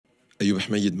أيوب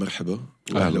حميد، مرحبا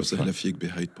وأهلا وسهلا فيك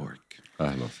بهايد بارك.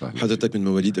 أهلا وسهلا. حضرتك من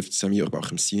مواليد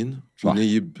 1954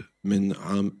 ونايب من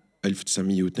عام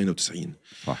 1992.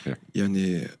 صحيح.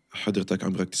 يعني حضرتك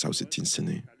عمرك 69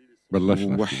 سنة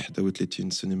بلشنا و31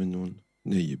 سنة منهم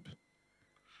نايب.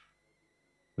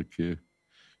 أوكي.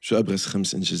 شو أبرز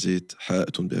 5 إنجازات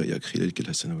حققتهم برأيك خلال كل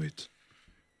هالسنوات؟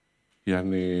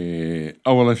 يعني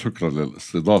أولا شكرا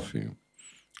للاستضافة.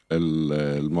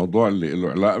 الموضوع اللي له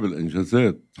علاقة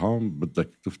بالإنجازات هون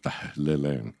بدك تفتح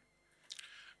هلالين،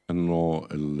 إنه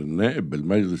النائب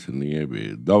بالمجلس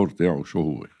النيابي الدور تاعه شو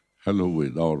هو؟ هل هو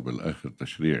دور بالآخر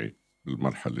تشريعي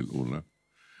بالمرحلة الأولى؟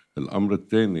 الأمر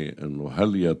الثاني إنه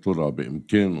هل يا ترى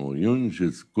بإمكانه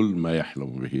ينجز كل ما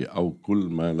يحلم به أو كل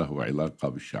ما له علاقة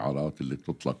بالشعارات اللي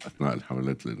تطلق أثناء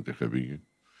الحملات الانتخابية،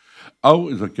 أو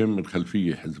إذا كان من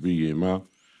خلفية حزبية ما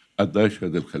قديش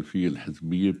هذه الخلفية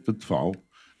الحزبية بتدفعه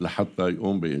لحتى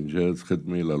يقوم بإنجاز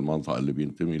خدمة للمنطقة اللي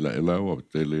بينتمي لها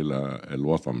وبالتالي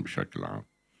للوطن بشكل عام.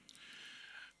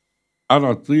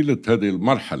 أنا طيلة هذه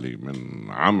المرحلة من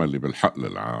عملي بالحقل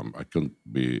العام كنت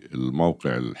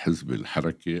بالموقع الحزبي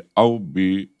الحركي أو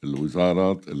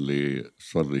بالوزارات اللي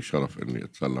صار لي شرف أني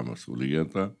أتسلى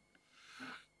مسؤولياتها،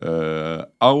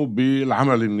 أو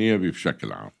بالعمل النيابي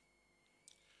بشكل عام.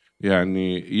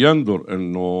 يعني يندر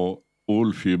أنه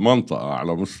قول في منطقة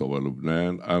على مستوى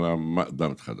لبنان أنا ما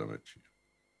قدمت خدمات فيها.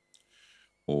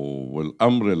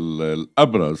 والأمر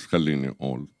الأبرز خليني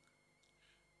أقول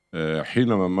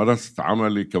حينما مارست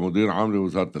عملي كمدير عام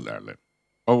لوزارة الإعلام.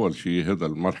 أول شيء هذا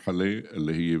المرحلة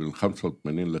اللي هي من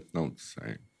 85 ل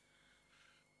 92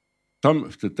 تم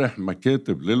افتتاح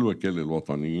مكاتب للوكالة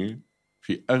الوطنية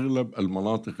في أغلب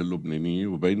المناطق اللبنانية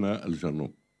وبين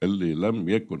الجنوب، اللي لم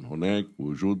يكن هناك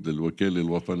وجود للوكالة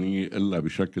الوطنية إلا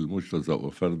بشكل مجتزأ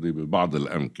وفردي ببعض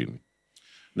الأمكنة،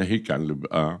 ناهيك عن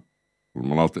البقاع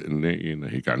والمناطق النائية،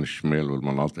 ناهيك عن الشمال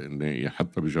والمناطق النائية،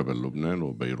 حتى بجبل لبنان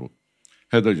وبيروت.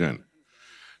 هذا جانب.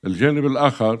 الجانب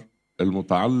الآخر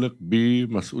المتعلق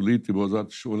بمسؤوليتي بوزارة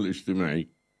الشؤون الاجتماعية،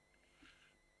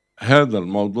 هذا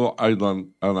الموضوع أيضا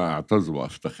أنا أعتز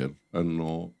وأفتخر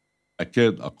أنه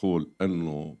أكاد أقول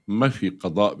أنه ما في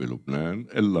قضاء بلبنان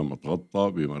إلا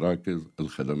متغطى بمراكز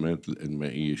الخدمات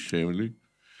الإنمائية الشاملة،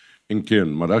 إن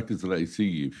كان مراكز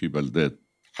رئيسية في بلدات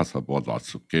حسب وضع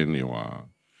السكاني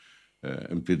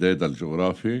وامتداد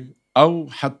الجغرافي، أو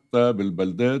حتى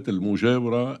بالبلدات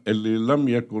المجاورة اللي لم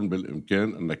يكن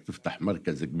بالإمكان أنك تفتح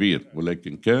مركز كبير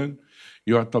ولكن كان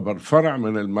يعتبر فرع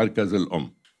من المركز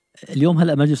الأم. اليوم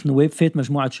هلأ مجلس النواب فات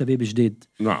مجموعة شباب جديد.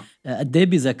 نعم. قد ايه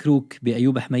بيذكروك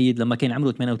بأيوب حميد لما كان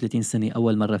عمره 38 سنة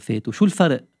أول مرة فات، وشو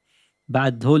الفرق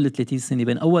بعد هول 30 سنة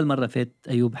بين أول مرة فات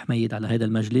أيوب حميد على هذا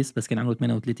المجلس بس كان عمره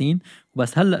 38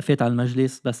 وبس هلأ فات على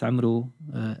المجلس بس عمره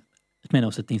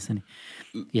 68 سنة؟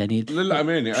 يعني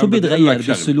للأمانة شو بيتغير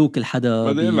بالسلوك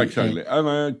الحدا؟ بدي أقول لك شغلة،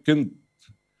 أنا كنت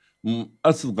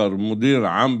أصغر مدير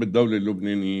عام بالدولة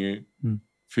اللبنانية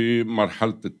في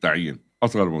مرحلة التعيين،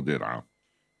 أصغر مدير عام،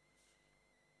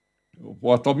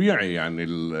 وطبيعي يعني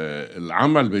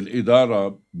العمل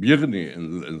بالإدارة بيغني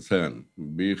الإنسان،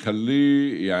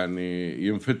 بيخليه يعني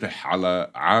ينفتح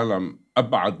على عالم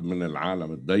أبعد من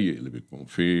العالم الضيق اللي بيكون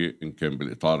فيه إن كان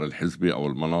بالإطار الحزبي أو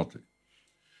المناطق.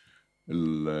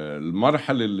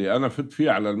 المرحلة اللي أنا فت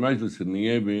فيها على المجلس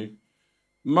النيابي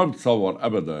ما بتصور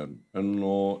أبدا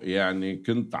أنه يعني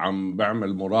كنت عم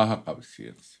بعمل مراهقة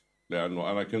بالسياسة،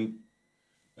 لأنه أنا كنت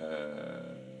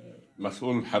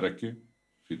مسؤول الحركة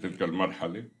في تلك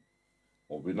المرحلة،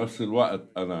 وبنفس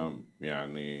الوقت أنا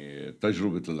يعني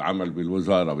تجربة العمل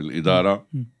بالوزارة بالإدارة،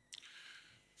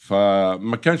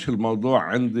 فما كانش الموضوع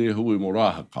عندي هو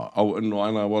مراهقة أو أنه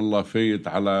أنا والله فايت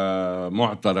على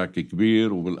معترك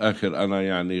كبير وبالآخر أنا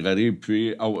يعني غريب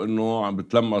فيه، أو أنه عم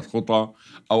بتلمس خطى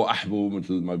أو أحبو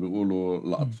مثل ما بيقولوا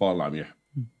الأطفال عم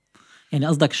يحبوا. يعني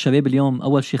قصدك الشباب اليوم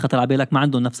أول شيء خطر على بالك ما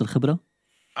عندهم نفس الخبرة؟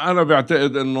 أنا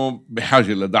بعتقد أنه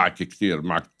بحاجة لدعك كتير،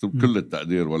 مع كل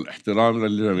التقدير والاحترام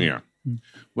للجميع،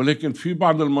 ولكن في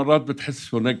بعض المرات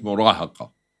بتحس هناك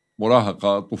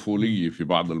مراهقة طفولية في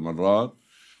بعض المرات،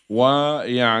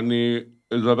 ويعني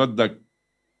إذا بدك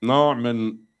نوع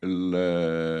من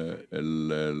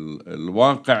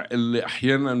الواقع اللي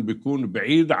أحيانا بيكون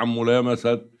بعيد عن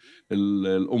ملامسة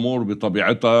الأمور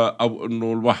بطبيعتها، أو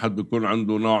أنه الواحد بيكون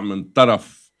عنده نوع من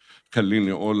ترف،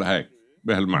 خليني أقول هيك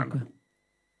بهالمعنى.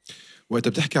 وأنت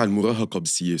بتحكي عن المراهقة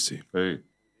بالسياسة،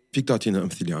 فيك تعطينا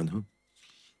أمثلة عنها؟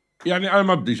 يعني أنا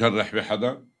ما بدي جرح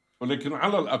بحدا، ولكن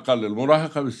على الأقل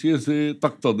المراهقة بالسياسة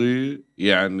تقتضي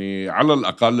يعني على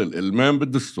الأقل الإلمام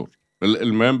بالدستور،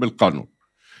 الإلمام بالقانون،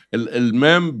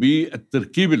 الإلمام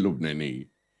بالتركيب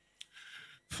اللبنانية.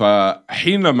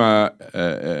 فحينما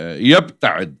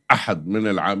يبتعد أحد من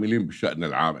العاملين بالشأن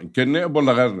العام إن كان نائب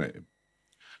ولا غير نائب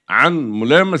عن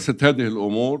ملامسة هذه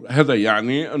الأمور، هذا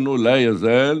يعني أنه لا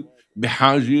يزال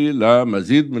بحاجة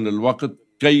لمزيد من الوقت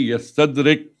كي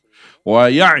يستدرك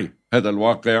ويعي هذا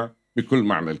الواقع بكل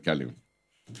معنى الكلمة.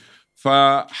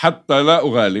 فحتى لا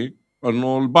أغالي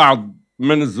أنه البعض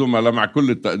من الزملاء مع كل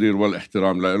التقدير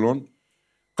والاحترام لهم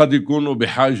قد يكونوا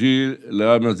بحاجة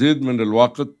لمزيد من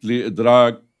الوقت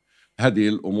لإدراك هذه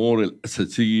الأمور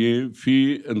الأساسية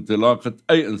في انطلاقة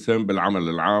أي إنسان بالعمل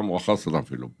العام وخاصة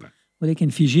في لبنان. ولكن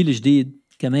في جيل جديد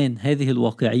كمان هذه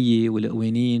الواقعية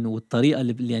والقوانين والطريقة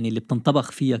اللي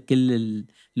بتنطبخ فيها كل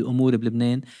الأمور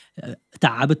بلبنان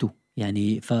تعبته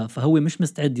يعني، فهو مش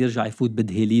مستعد يرجع يفوت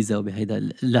بدهليزة وبهيدا.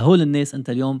 لهول الناس أنت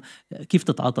اليوم كيف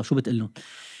تتعاطى؟ شو بتقلهم؟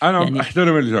 أنا يعني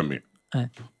أحترم الجميع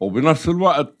وبنفس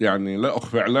الوقت يعني لا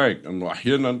أخفي عليك أنه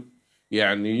أحيانا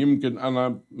يعني يمكن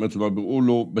أنا مثل ما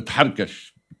بيقولوا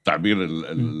بتحركش التعبير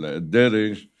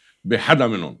الدارج بحدا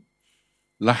منهم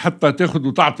لحتى تاخد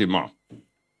وتعطي معه،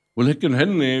 ولكن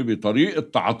هن بطريقة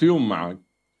تعاطيهم معك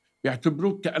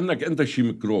يعتبروك كأنك أنت شي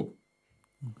ميكروب،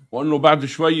 وأنه بعد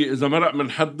شوي إذا مرق من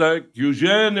حدك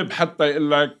يجانب حتى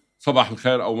يقول لك صباح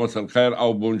الخير أو مساء الخير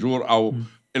أو بونجور أو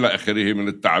إلى آخره من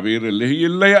التعبير اللي هي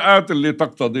اللياقات اللي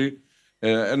تقتضي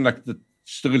أنك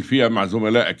تشتغل فيها مع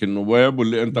زملائك النواب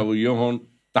واللي أنت وياهم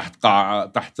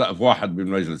تحت سقف واحد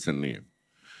بالمجلس النيابي.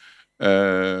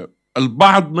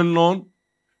 البعض منهم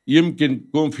يمكن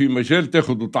يكون في مجال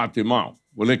تاخد وتعطي معه،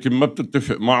 ولكن ما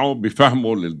بتتفق معه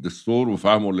بفهمه للدستور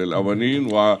وفهمه للقوانين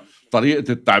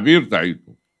وطريقة التعبير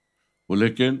تعيته،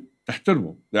 ولكن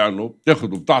تحترمه لأنه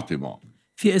بتاخد وبتعطي معه.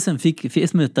 في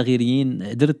اسم من التغييريين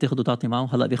قدرت تاخد وتعطي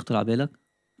معه هلأ بيخطر على بالك؟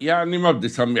 يعني ما بدي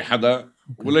سمي حدا،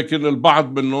 ولكن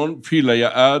البعض منهم في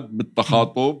لياقات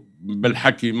بالتخاطب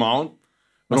بالحكي معهم،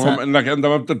 رغم انك انت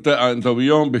ما بتلتقى انت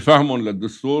وياهم بفهمهم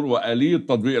للدستور واليه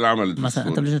تطبيق العمل الدستوري. مثلا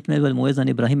انت بلجنه المال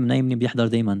والموازنه ابراهيم منيمني بيحضر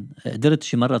دايما، قدرت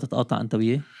شي مره تتقاطع انت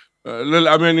وياه؟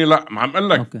 للامانه لا، ما عم اقول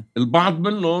لك البعض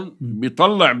منهم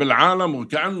بيطلع بالعالم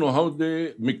وكانه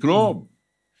هودي ميكروب،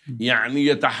 يعني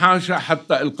يتحاشى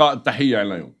حتى القاء التحيه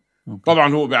عليهم.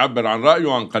 طبعا هو بيعبر عن رايه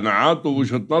وعن قناعاته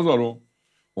ووجهه نظره،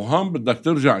 وهون بدك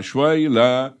ترجع شوي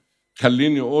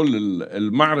خليني اقول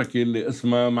المعركه اللي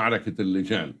اسمها معركه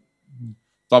اللجان.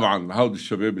 طبعا هود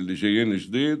الشباب اللي جايين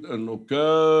جديد انه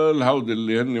كل هود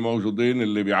اللي هن موجودين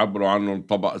اللي بيعبروا عنهم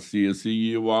الطبقه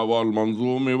السياسيه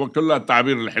والمنظومه وكل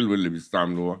التعبير الحلو اللي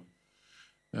بيستعملوها،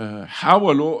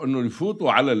 حاولوا انه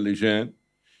يفوتوا على اللجان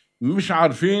مش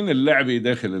عارفين اللعبه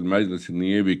داخل المجلس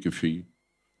النيابي كيف هي،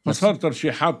 فصار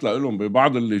ترشيحات لهم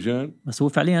ببعض اللجان. بس هو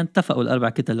فعليا اتفقوا الاربع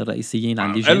كتل الرئيسيين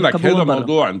عن اللجان. قال لك هذا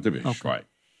موضوع انتبه شوي.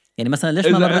 يعني مثلا ليش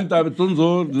ما انت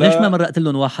بتنظر ليش ما مرقت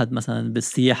لهم واحد مثلا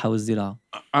بالسياحه والزراعه؟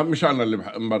 مش انا اللي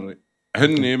مبرر،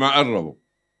 هن ما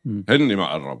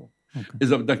قربوا.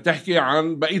 اذا بدك تحكي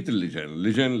عن بقيه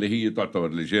اللجان اللي هي تعتبر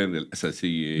اللجان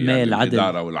الاساسيه، يعني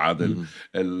الاداره والعدل،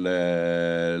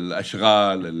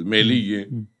 الاشغال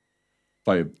الماليه.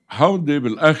 طيب هودي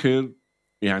بالاخر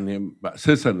يعني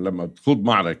اساسا لما بتخوض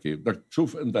معركه بدك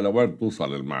تشوف انت لوين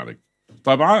توصل المعركه.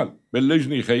 طبعا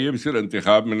باللجنه يخيب يصير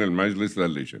انتخاب من المجلس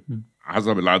للجنه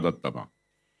حسب العدد تبعه.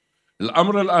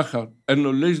 الامر الاخر انه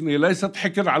اللجنه ليست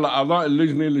حكر على اعضاء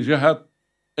اللجنه لجهه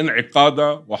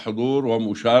انعقادها وحضور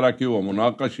ومشاركه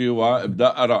ومناقشه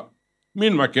وابداء اراء.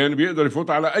 مين ما كان بيقدر يفوت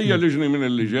على اي لجنه من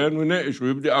اللجان ويناقش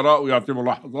ويبدي اراء ويعطي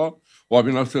ملاحظات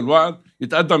وبنفس الوقت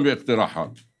يتقدم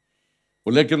باقتراحات،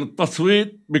 ولكن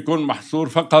التصويت بيكون محصور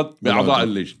فقط باعضاء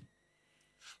اللجنه.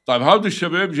 طيب هؤلاء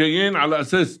الشباب جايين على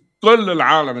اساس كل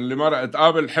العالم اللي مرقت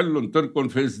قابل حلوا نتركن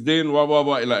فاسدين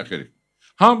الى اخره.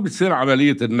 هون بتصير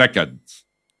عمليه النكد.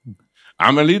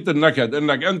 عمليه النكد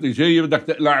انك انت جاي بدك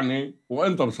تقلعني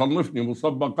وانت مصنفني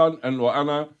مسبقا انه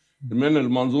انا من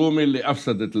المنظومه اللي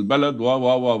افسدت البلد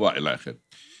الى اخره.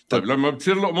 طيب لما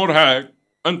بتصير الامور هيك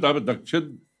انت بدك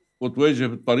تشد وتواجه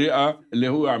بالطريقه اللي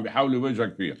هو عم بيحاول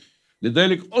يواجهك فيها.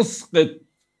 لذلك اسقط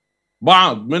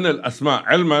بعض من الاسماء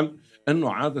علما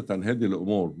انه عاده هذه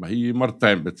الامور ما هي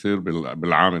مرتين بتصير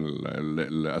بالعام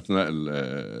اثناء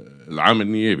العام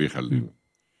النيابي، خلينا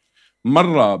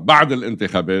مره بعد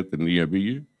الانتخابات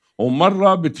النيابيه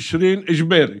ومره بتشرين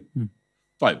اجباري.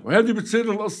 طيب وهذه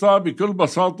بتصير القصه بكل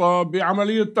بساطه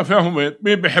بعمليه تفاهمات،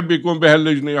 مين بيحب يكون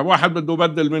بهاللجنه، واحد بده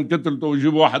يبدل من كتلته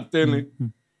ويجيب واحد تاني.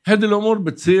 هذه الامور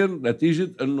بتصير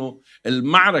نتيجه انه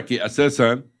المعركه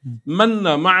اساسا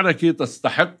منا معركه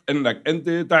تستحق انك انت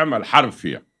تعمل حرب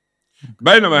فيها،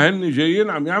 بينما هن جايين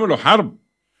عم يعملوا حرب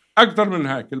اكثر من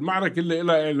هيك. المعركه اللي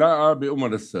لها علاقه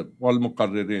بامر السر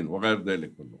والمقررين وغير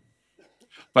ذلك كله.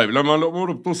 طيب لما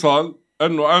الامور بتوصل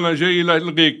انه انا جاي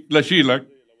لالغيك لشيلك،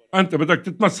 أنت بدك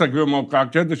تتمسك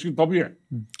بموقعك، هذا شيء طبيعي.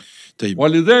 طيب.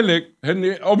 ولذلك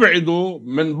هن أبعدوا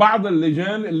من بعض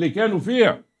اللجان اللي كانوا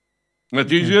فيها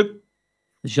نتيجة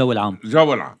الجو العام.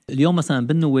 اليوم مثلا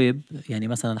بالنواب يعني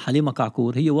مثلا حليمة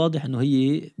كعكور هي واضح انه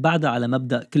هي بعدها على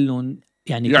مبدأ كلهم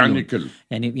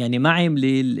يعني ما عمل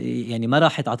يعني ما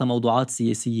راحت على موضوعات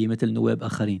سياسية مثل نواب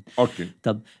آخرين. أوكي.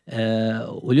 طب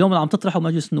واليوم اللي عم تطرحوا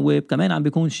مجلس النواب كمان عم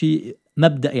بيكون شيء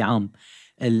مبدئي عام.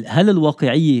 هل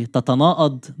الواقعية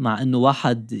تتناقض مع انه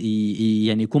واحد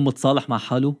يعني يكون متصالح مع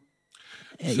حاله؟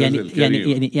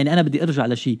 يعني انا بدي ارجع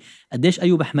لشيء. قديش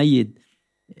أيوب حميد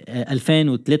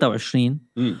 2023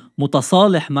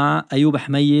 متصالح مع أيوب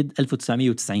حميد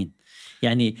 1990؟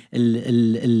 يعني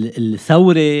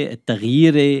الثورة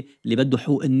التغييرة اللي بده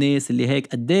حقوق الناس اللي هيك،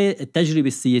 قديه التجربة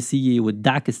السياسية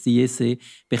والدعك السياسي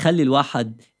بيخلي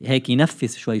الواحد هيك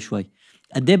ينفس شوي شوي.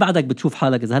 قديه بعدك بتشوف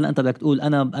حالك إذا هل أنت بدك تقول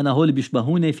أنا هول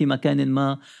بيشبهوني في مكان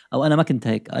ما، أو أنا ما كنت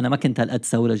هيك، أنا ما كنت هالقد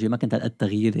ثورجي، ما كنت هالقد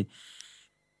تغييري؟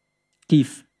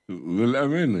 كيف؟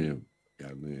 للأمانة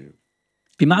يعني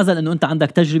بمعزل انه انت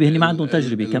عندك تجربه هني ما عندهم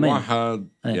تجربه كمان. الواحد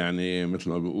يعني مثل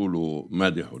ما بيقولوا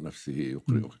مادح نفسه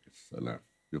يقرئك السلام،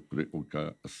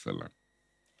 يقرئك السلام.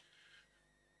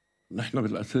 نحن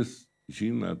بالاساس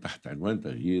جينا تحت عنوان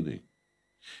تغييري،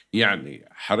 يعني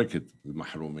حركه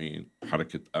المحرومين،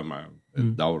 حركه امل،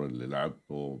 الدور اللي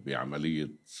لعبته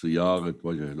بعمليه صياغه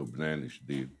وجه لبنان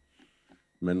جديد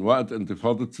من وقت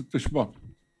انتفاضه 6 شباط،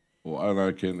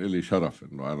 وانا كان لي شرف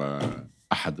انه انا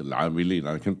أحد العاملين،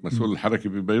 أنا كنت مسؤول الحركة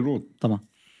ببيروت طبعا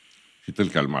في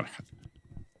تلك المرحلة.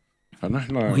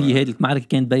 فنحن وهي هذه المعركة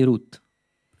كانت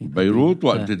بيروت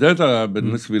وامتدادها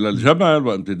بالنسبة للجبل،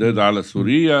 وامتدادها على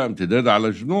سوريا، امتدادها على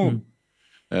الجنوب،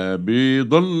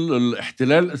 بظل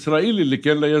الاحتلال الإسرائيلي اللي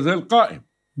كان لا يزال قائم.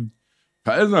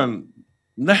 فإذا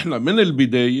نحن من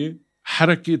البداية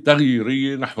حركة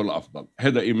تغييرية نحو الأفضل،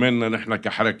 هذا إيماننا نحن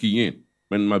كحركيين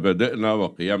من مبادئنا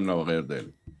وقيمنا وغير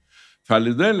ذلك.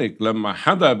 فلذلك لما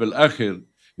حدا بالآخر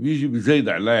بيجي بزيد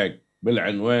عليك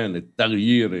بالعنوان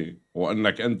التغييري،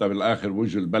 وأنك أنت بالآخر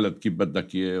وجه البلد كيف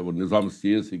بدك إياه والنظام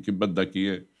السياسي كيف بدك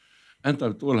إياه، أنت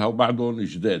بتقولها وبعدهم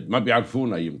جداد ما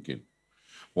بيعرفونا يمكن.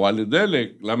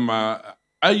 ولذلك لما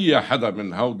أي حدا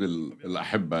من هود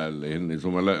الأحبة اللي هن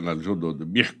زملائنا الجدد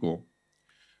بيحكوا،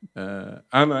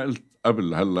 أنا قلت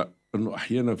قبل هلأ أنه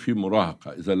أحيانا في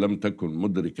مراهقة إذا لم تكن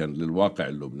مدركا للواقع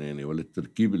اللبناني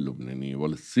وللتركيب اللبناني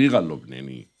وللصيغة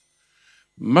اللبنانية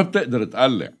ما بتقدر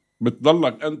تقلع،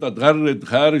 بتضلك أنت تغرد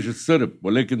خارج السرب،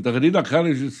 ولكن تغريدك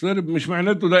خارج السرب مش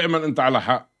معناته دائما أنت على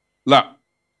حق، لا،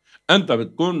 أنت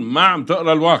بتكون ما عم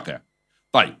تقرأ الواقع.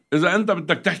 طيب إذا أنت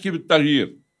بدك تحكي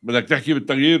بالتغيير، بدك تحكي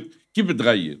بالتغيير كيف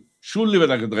بتغير؟ شو اللي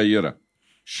بدك تغيره؟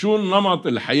 شو النمط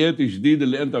الحياة الجديد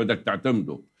اللي أنت بدك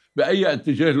تعتمده؟ بأي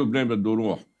اتجاه لبنان بده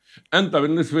يروح؟ أنت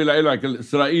بالنسبة لك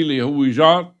الإسرائيلي هو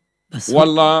جار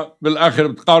والله بالآخر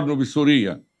بتقارنه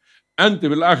بسوريا؟ أنت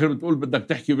بالآخر بتقول بدك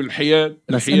تحكي بالحياة،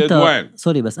 الحياة وين؟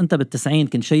 سوري، بس أنت بال90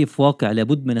 كنت شايف واقع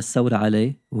لابد من الثورة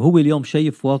عليه، وهو اليوم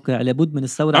شايف واقع لابد من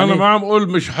الثورة عليه. أنا ما عم أقول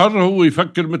مش حر هو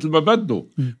يفكر مثل ما بده،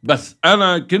 بس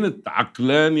أنا كنت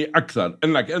عقلاني أكثر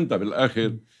إنك أنت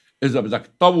بالآخر إذا بدك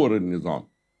تطور النظام،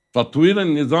 تطوير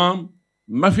النظام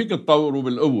ما فيك تطوره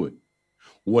بالقوة،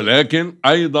 ولكن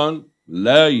أيضا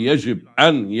لا يجب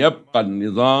أن يبقى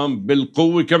النظام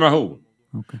بالقوة كما هو.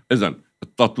 إذن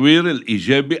التطوير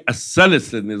الإيجابي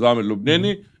السلس للنظام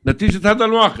اللبناني نتيجة هذا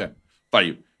الواقع.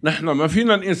 طيب نحن ما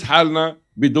فينا نقيس حالنا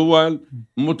بدول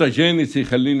متجانسة،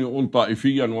 خليني أقول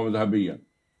طائفيا ومذهبيا.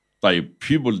 طيب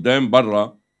في بلدان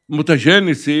برا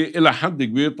متجانسة إلى حد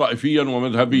كبير طائفيا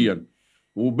ومذهبيا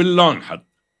وباللون حد.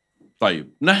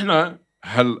 طيب نحن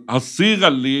هالصيغة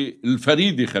اللي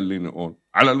الفريدة خليني أقول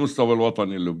على المستوى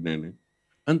الوطني اللبناني،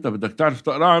 أنت بدك تعرف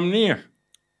تقرأها منيح،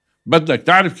 بدك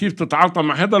تعرف كيف تتعاطى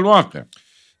مع هذا الواقع.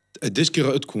 قديش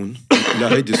قراءتكم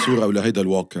لهيدي الصورة أو لهيدا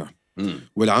الواقع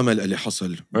والعمل اللي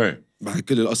حصل بعد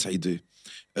كل الأصعدة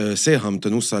ساهم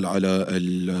تنوصل على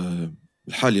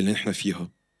الحالة اللي نحن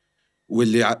فيها،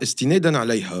 واللي استنادا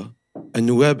عليها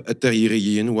النواب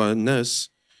التغييريين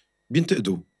والناس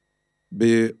بينتقدوا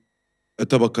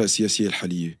بالطبقة السياسية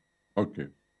الحالية؟ أوكي،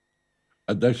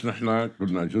 قديش نحن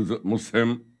كنا جزء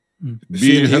مسهم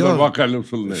بهذا الواقع اللي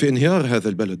وصلنا في انهيار هذا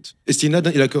البلد استنادا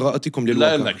إلى قراءتكم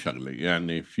للواقع؟ لا لك شغلة،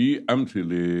 يعني في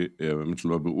أمثلة مثل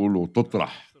ما بيقولوا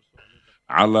تطرح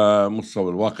على مستوى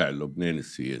الواقع اللبناني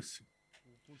السياسي،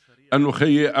 أنه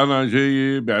خيي أنا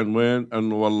جاي بعنوان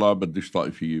أنه والله بديش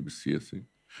طائفية بالسياسة،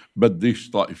 بديش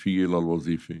طائفية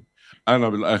للوظيفة، أنا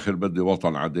بالآخر بدي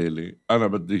وطن عدالي، أنا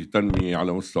بدي تنمية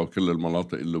على مستوى كل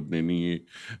المناطق اللبنانية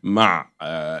مع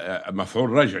مفعول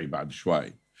رجعي بعد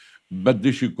شوي.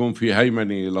 بديش يكون في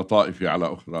هيمنة لطائفة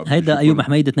على أخرى. هيدا أيوب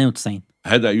حميد 92.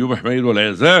 هذا أيوب حميد ولا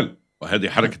يزال، وهذه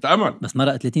حركة أمل بس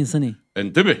مرق 30 سنة.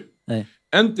 انتبه. ايه.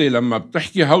 أنت لما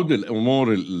بتحكي هودي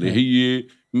الأمور اللي هي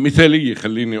مثالية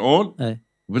خليني أقول،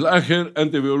 بالآخر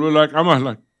أنت بيقولوا لك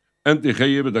عمهلك أنت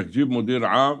خيي بدك تجيب مدير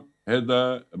عام،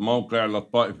 هذا موقع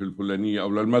للطائفة الفلانية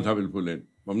أو للمذهب الفلاني،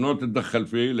 ممنوع تتدخل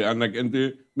فيه لأنك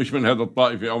أنت مش من هذا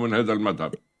الطائفة أو من هذا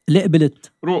المذهب. ليه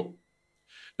قبلت؟ روح.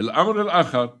 الأمر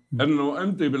الآخر أنه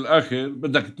أنت بالآخر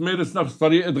بدك تمارس نفس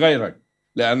طريقة غيرك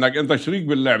لأنك أنت شريك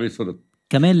باللعبة صرت.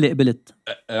 كمان اللي قبلت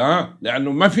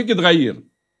لأنه ما فيك تغير.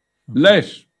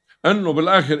 ليش؟ أنه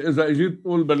بالآخر إذا اجيت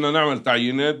تقول بدنا نعمل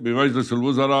تعيينات بمجلس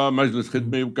الوزراء، مجلس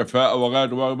خدمة وكفاءة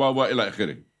وغير وإلى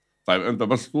آخره. طيب أنت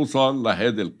بس توصل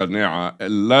لهذه القناعة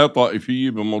اللا طائفية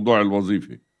بموضوع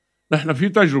الوظيفة. نحن في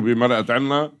تجربة مرقت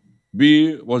عنا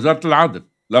بوزارة العدل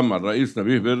لما الرئيس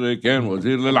نبيه بري كان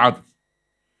وزير للعدل،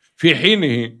 في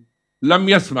حينه لم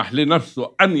يسمح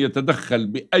لنفسه أن يتدخل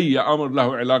بأي أمر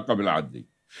له علاقة بالعدل،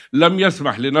 لم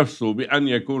يسمح لنفسه بأن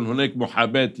يكون هناك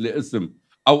محاباة لاسم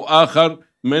أو آخر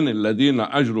من الذين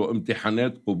أجروا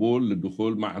امتحانات قبول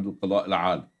للدخول معهد القضاء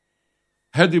العالي.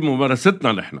 هذه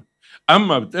ممارستنا نحن.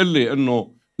 أما بتقلي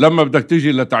أنه لما بدك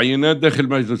تيجي لتعيينات داخل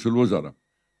مجلس الوزراء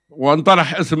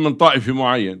وانطرح اسم من طائفة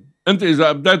معين، أنت إذا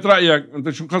أبدأت رأيك أنت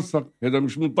شو خصك؟ هذا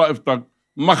مش من طائفتك،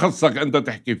 ما خصك أنت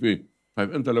تحكي فيه.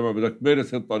 طيب أنت لما بدك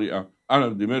تمارس هالطريقة، أنا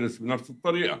بدي مارس بنفس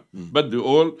الطريقة. بدي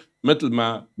أقول مثل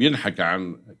ما بينحكى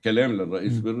عن كلام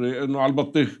للرئيس بري إنه على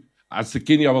البطيخ، على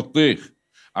السكين يا بطيخ،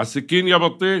 على السكين يا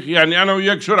بطيخ، يعني أنا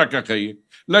وياك شركاء خيي.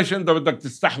 ليش أنت بدك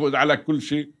تستحوذ على كل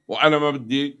شيء وأنا ما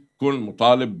بدي كون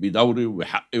مطالب بدوري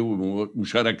وبحقي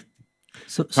ومشاركتي؟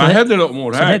 فهذه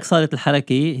الأمور هيك صارت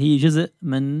الحركة هي جزء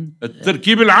من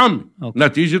التركيب العام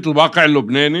نتيجة الواقع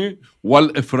اللبناني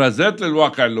والإفرازات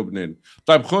للواقع اللبناني.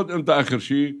 طيب خد أنت آخر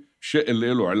شيء الشيء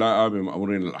اللي له علاقة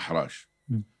بمأمورين الأحراش.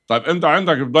 طيب أنت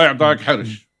عندك بضيعتك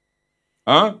حرش،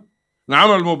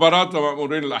 نعمل مباراة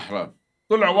لمأمورين الأحراش،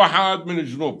 طلع واحد من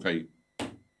الجنوب خي،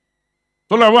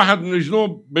 طلع واحد من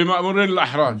الجنوب بمأمورين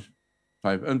الأحراش.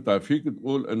 طيب أنت فيك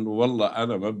تقول إنه والله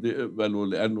أنا ما بدي أقبله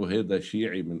لأنه هذا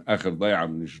شيعي من آخر ضيعة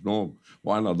من الجنوب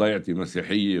وأنا ضيعتي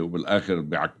مسيحية وبالآخر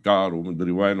بعكار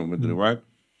ومدري وين ومدري وين.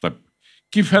 طيب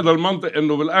كيف هذا المنطق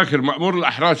إنه بالآخر مأمور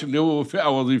الأحراش اللي هو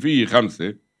فئة وظيفية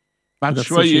 5 بعد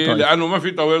شوية لأنه ما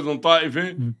في توازن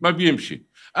طائفي ما بيمشي.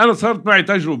 أنا صارت معي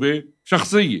تجربة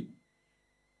شخصية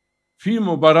في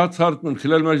مباراة صارت من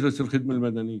خلال مجلس الخدمة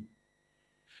المدنية،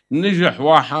 نجح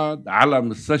واحد على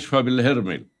مستشفى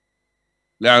بالهرمل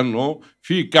لأنه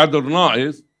في كادر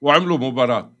ناقص وعملوا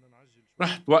مباراة.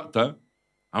 رحت وقتها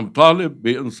عم طالب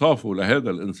بإنصافه لهذا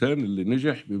الإنسان اللي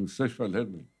نجح بمستشفى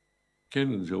الهرمل.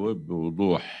 كان الجواب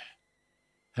بوضوح: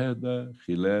 هذا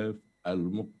خلاف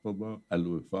المقتضى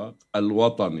الوفاق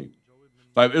الوطني.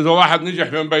 طيب إذا واحد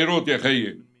نجح من بيروت يا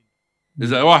خيي،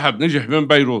 إذا واحد نجح من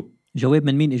بيروت، جواب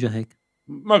من مين إجا هيك؟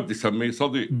 ما بدي سميه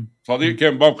صديق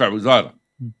كان موقع وزارة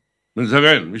من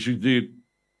زمان مش جديد.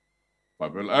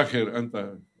 طيب بالآخر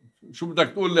أنت شو بدك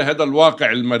تقول لهذا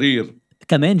الواقع المرير؟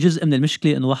 كمان جزء من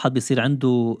المشكلة إنه واحد بيصير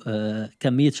عنده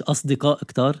كمية أصدقاء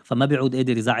كتار فما بيعود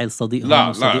قادر يزعل صديق هون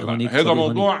وصديق هونيك. هذا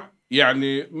موضوع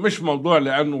يعني مش موضوع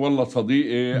لأنه والله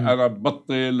صديقي أنا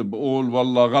ببطل بقول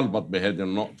والله غلبت بهذه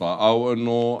النقطة أو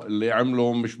إنه اللي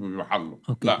عمله مش بمحله.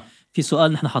 لا، في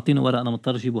سؤال نحن حاطينه ورا، أنا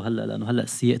مضطر أجيبه هلأ لأنه هلأ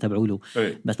السياق تبعوله.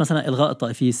 بس مثلا إلغاء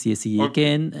الطائفية السياسية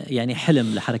كان يعني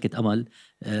حلم لحركة أمل،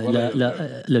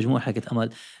 لجمهور حركة أمل.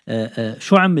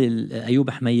 شو عمل أيوب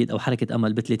حميد أو حركة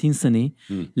أمل ب30 سنة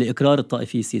لإقرار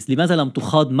الطائفية السياسية؟ لماذا لم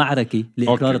تخاض معركة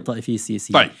لإقرار الطائفية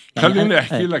السياسية؟ طيب يعني خليني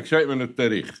أحكي لك شيء من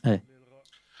التاريخ.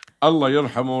 الله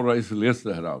يرحمه الرئيس الياس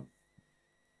الهراب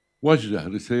وجه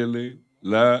رسالة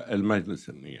للمجلس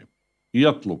النيابي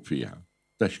يطلب فيها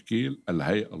تشكيل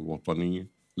الهيئة الوطنية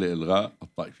لإلغاء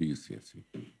الطائفية السياسية،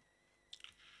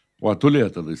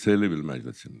 وتليت الرسالة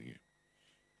بالمجلس النيابي،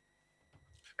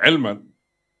 علما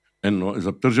أنه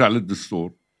إذا بترجع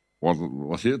للدستور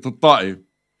ووثيقة الطائف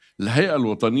الهيئة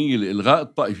الوطنية لإلغاء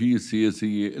الطائفية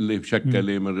السياسية اللي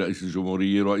مشكلة من رئيس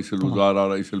الجمهورية، رئيس الوزراء،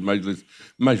 رئيس المجلس،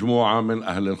 مجموعة من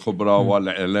أهل الخبرة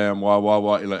والإعلام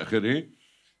وإلى آخره،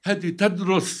 هذه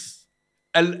تدرس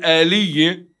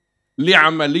الآلية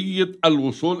لعملية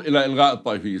الوصول إلى إلغاء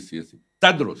الطائفية السياسية،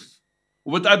 تدرس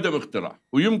وبتقدم اقتراح،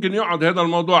 ويمكن يقعد هذا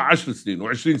الموضوع 10 سنين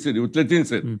و20 سنة و30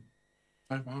 سنة.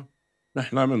 طيب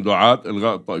نحن من دعاة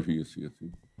إلغاء الطائفية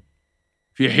السياسية.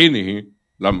 في حينه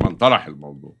لما انطرح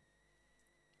الموضوع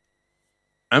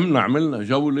عملنا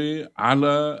جولة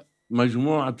على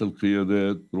مجموعة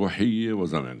القيادات روحية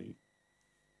وزمنية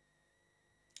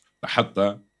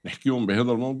لحتى نحكيهم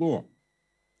بهذا الموضوع.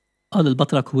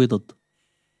 البطرك هو ضد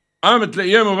قامت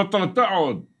الأيام بطلت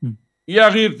تقعد. يا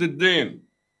غيرة الدين،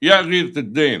 يا غيرة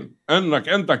الدين، انك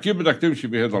انت كيف بدك تمشي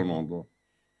بهذا الموضوع.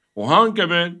 وهون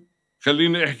كمان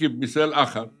خليني احكي بمثال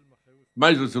اخر.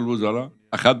 مجلس الوزراء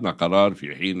اخذنا قرار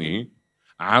في حينه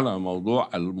على موضوع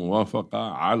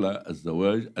الموافقة على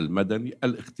الزواج المدني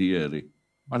الاختياري،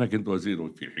 وانا كنت وزير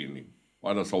في حينه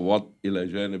وانا صوتت الى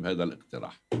جانب هذا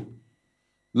الاقتراح.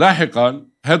 لاحقا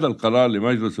هذا القرار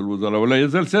لمجلس الوزراء ولا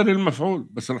يزال ساري المفعول،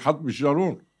 بس انحط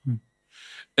بالجارون.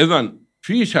 اذا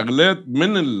في شغلات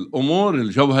من الامور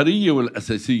الجوهريه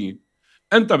والاساسيه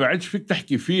انت بعدش فيك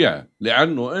تحكي فيها،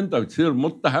 لانه انت بتصير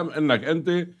متهم انك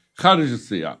انت خارج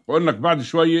السياق، وانك بعد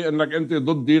شويه انك انت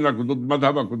ضد دينك وضد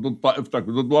مذهبك وضد طائفتك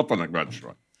وضد وطنك. بعد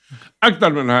شوي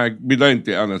اكثر من هيك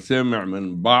بدايتي انا سامع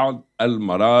من بعض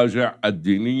المراجع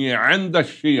الدينيه عند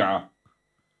الشيعه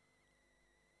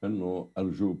انه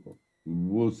ارجوكم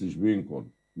بوس جبينكم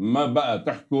ما بقى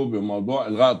تحكوا بموضوع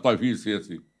الغاء الطائفيه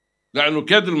السياسيه، لانه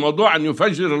كاد الموضوع ان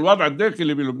يفجر الوضع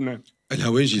الداخلي بلبنان.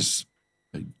 الهواجس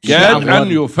كاد ان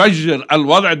يفجر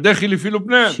الوضع الداخلي في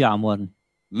لبنان. الشيعة موارنة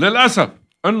للاسف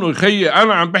انه يخيي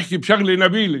انا عم بحكي بشغله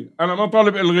نبيله، انا ما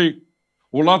طالب الغيك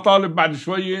ولا طالب بعد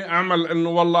شويه اعمل انه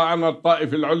والله انا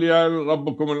الطائفه العليا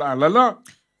ربكم الاعلى، لا،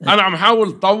 انا عم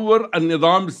حاول طور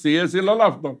النظام السياسي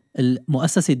للافضل.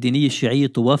 المؤسسه الدينيه الشيعيه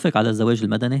توافق على الزواج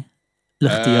المدني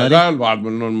الاختياري؟ لا، البعض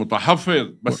منهم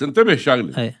متحفظ، بس انتبه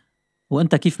شغله.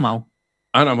 وانت كيف معه؟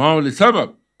 انا معه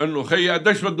لسبب انه خيي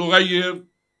قديش بده يغير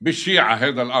بالشيعه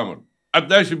هذا الامر،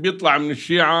 قديش بيطلع من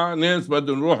الشيعه ناس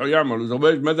بدهم يروحوا يعملوا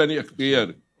زواج مدني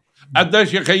اختياري،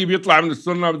 قديش يا خيي بيطلع من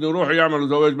السنه بدهم يروحوا يعملوا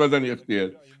زواج مدني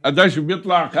اختياري، قديش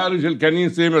بيطلع خارج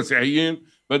الكنيسه مسيحيين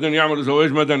بدهم يعملوا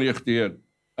زواج مدني اختياري،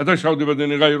 قديش هودي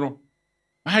بدهم يغيروا؟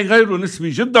 ما حيغيروا نسبي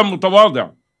جدا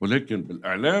متواضع، ولكن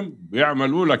بالاعلام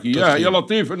بيعملوا لك اياها يا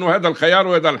لطيف انه هذا الخيار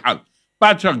وهذا الحل.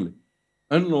 بعد شغله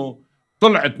انه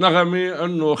طلعت نغمه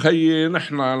انه خيي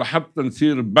نحن لحتى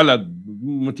نصير بلد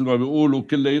مثل ما بيقولوا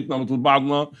كلياتنا مثل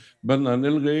بعضنا بدنا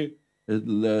نلغي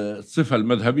الصفه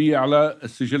المذهبيه على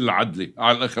السجل العدلي،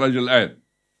 على الاخراج الان.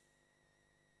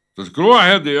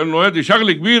 تذكروها هذه انه هذه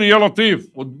شغله كبيره يا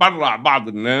لطيف، وتبرع بعض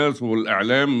الناس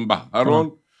والاعلام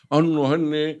مبهرهم انه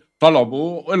هن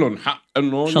طلبوا لهم حق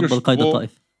انه شطب القيد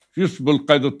الطائفي، يشطبوا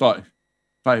القيد الطائفي.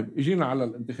 طيب اجينا على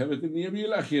الانتخابات النيابيه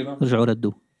الاخيره رجعوا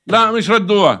ردوه. لا مش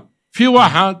ردوها، في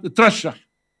واحد ترشح،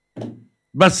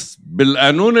 بس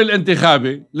بالقانون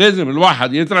الانتخابي لازم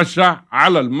الواحد يترشح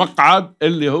على المقعد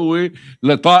اللي هو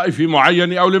لطائفة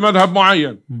معينة او لمذهب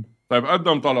معين. طيب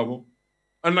قدم طلبه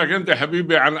انك انت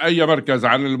حبيبي عن اي مركز،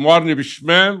 عن الموارنة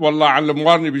بالشمال ولا عن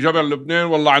الموارنة بجبل لبنان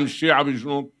ولا عن الشيعة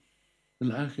بالجنوب؟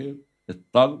 بالاخر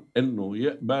اضطر انه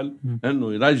يقبل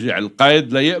انه يرجع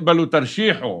القيد ليقبلوا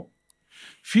ترشيحه.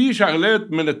 في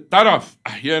شغلات من الترف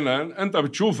احيانا انت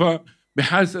بتشوفها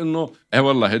بحيث انه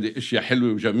والله هذه اشياء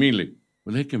حلوه وجميله،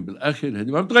 ولكن بالاخر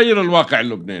هذه ما بتغير الواقع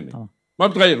اللبناني، ما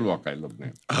بتغير الواقع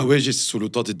اللبناني. هواجس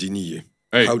السلطات الدينيه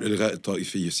حول الغاء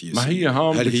الطائفيه السياسيه، ما هي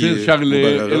هون بتصير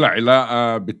شغله لها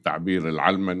علاقه بالتعبير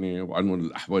العلماني وقانون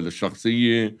الاحوال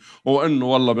الشخصيه، وانه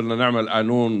والله بدنا نعمل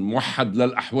قانون موحد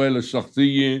للاحوال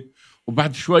الشخصيه،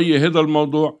 وبعد شويه هذا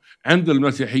الموضوع عند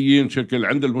المسيحيين شكل،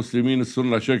 عند المسلمين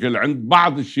السنه شكل، عند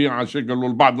بعض الشيعة شكل،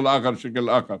 والبعض الاخر شكل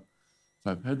اخر.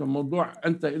 طيب هذا الموضوع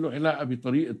انت له علاقه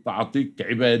بطريقه تعاطيك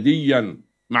عباديا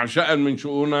مع شأن من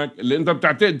شؤونك اللي انت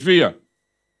بتعتقد فيها.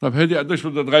 طيب هذه قديش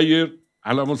بدها تغير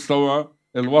على مستوى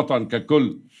الوطن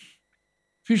ككل؟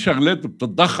 في شغلات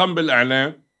بتتضخم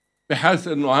بالاعلام بحيث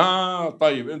انه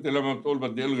طيب انت لما بتقول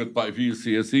بدي الغي الطائفيه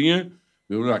السياسيه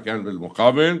بيقول لك يعني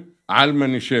بالمقابل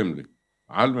علماني شامله،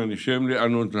 علماني شامله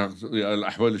انه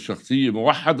الاحوال الشخصيه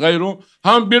موحد غيره،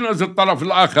 هم بينقذ الطرف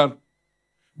الاخر.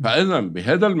 فإذا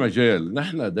بهذا المجال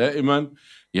نحن دائما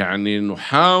يعني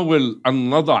نحاول أن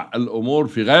نضع الأمور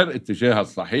في غير اتجاهها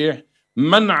الصحيح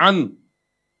منعا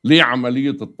لعملية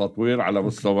التطوير على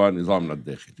مستوى نظامنا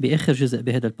الداخلي. بآخر جزء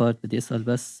بهذا البارت بدي أسأل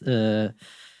بس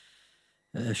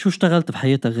شو اشتغلت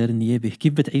بحياتك غير النيابة؟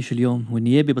 كيف بتعيش اليوم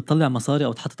والنيابة بتطلع مصاري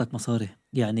أو تحطتك مصاري؟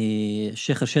 يعني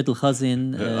الشيخ رشاد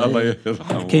الخازن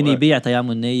كان يبيع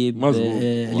تيعمل نايب،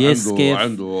 الياس كيف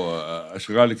عنده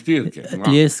أشغال كتير كان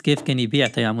الياس كيف كان يبيع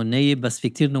تيعمل نايب، بس في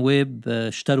كتير نواب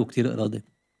اشتروا كتير أراضي.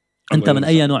 أنت من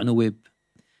أي نوع نواب؟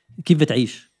 كيف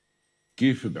بتعيش؟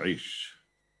 كيف بعيش؟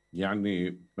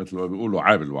 يعني مثل ما بيقولوا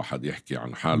عاب الواحد يحكي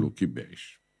عن حاله كيف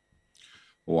بعيش،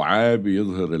 وعاب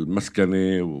يظهر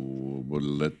المسكنة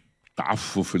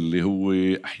والتعفف اللي هو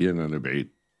أحيانا بعيد.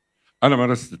 أنا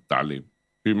مارست التعليم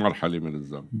في مرحلة من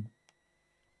الزمن،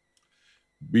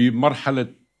 بمرحلة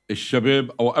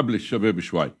الشباب أو قبل الشباب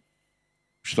شوي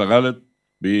اشتغلت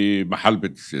بمحل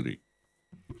بيت السيري،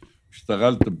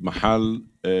 اشتغلت بمحل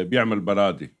بيعمل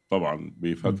برادة طبعا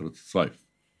بفترة الصيف،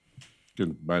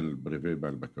 كنت بين البريفي بين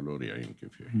البكالوريا يمكن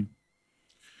فيه.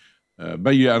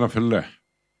 بيي أنا فلاح،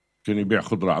 كان يبيع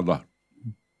خضرة على ظهر،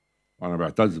 وأنا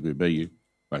بعتز ببيي،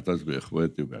 بعتز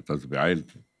بإخواتي وبعتز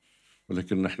بعائلتي،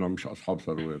 ولكن نحن مش أصحاب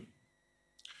ثروات.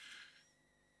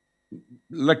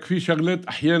 لك في شغلات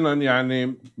أحيانا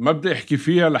يعني ما بدي أحكي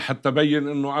فيها لحتى بين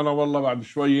إنه أنا والله بعد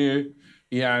شوية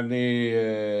يعني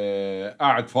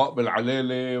قاعد فوق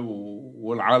بالعلالة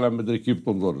والعالم مدري كيف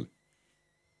تنظر لي.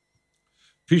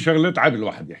 في شغلات عيب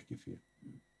الواحد يحكي فيها،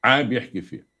 عيب يحكي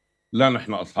فيها. لا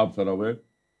نحن أصحاب ثروات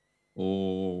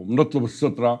وبنطلب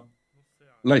السترة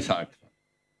ليس أكثر.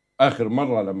 آخر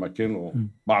مرة لما كانوا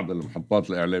بعض المحطات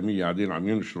الإعلامية قاعدين عم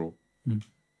ينشروا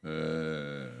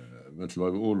مثل ما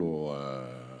بيقولوا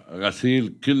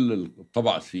غسيل كل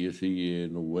الطبقة السياسية،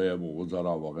 نواب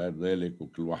ووزراء وغير ذلك،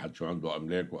 وكل واحد شو عنده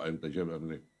أملاك وأيمتى جاب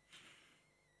أملاك.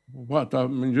 وقتها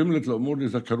من جملة الأمور اللي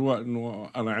ذكروها إنه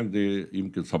أنا عندي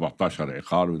يمكن 17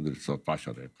 عقار وعندي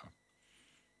 16 عقار،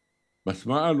 بس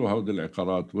ما قالوا هودي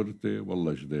العقارات ورثة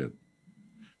والله جداد،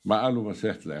 ما قالوا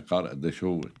مساحة العقار قديش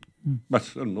هو،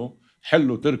 بس إنه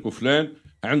حلوا تركوا فلان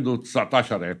عنده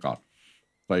 19 عقار.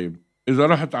 طيب إذا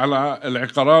رحت على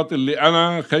العقارات اللي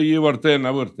أنا خيي ورثينا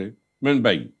ورثة من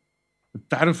بي،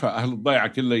 بتعرفها أهل الضيعة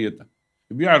كليتها،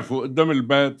 بيعرفوا قدام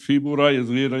البيت في براية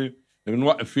صغيرة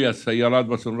بنوقف فيها السيارات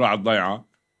بس نروح على الضيعة،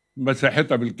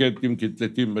 مساحتها بالكيت يمكن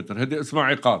 30 متر، هذا اسمه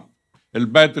عقار.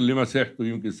 البيت اللي مساحته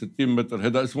يمكن 60 متر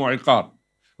هذا اسمه عقار.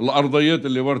 الأرضيات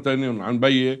اللي ورثانين عن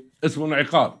بي اسمه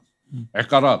عقار،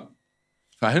 عقارات.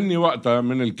 فهني وقتها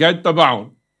من الكيت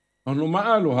تبعهم انه ما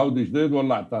قالوا هودي جديد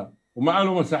ولا عتار، وما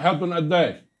قالوا مساحاتهم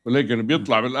قديش، ولكن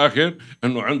بيطلع بالاخر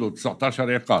انه عنده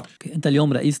 19 عقار. انت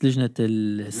اليوم رئيس لجنه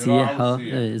السياحه،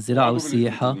 الزراعه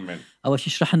والسياحه. اول شيء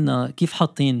اشرح لنا كيف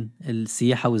حاطين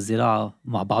السياحه والزراعه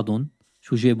مع بعضهم،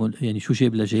 شو جابوا يعني شو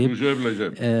جاب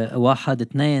لجاب. واحد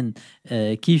اثنين،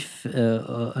 كيف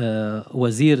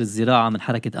وزير الزراعة من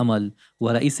حركة أمل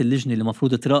ورئيس اللجنة اللي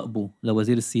مفروض تراقبه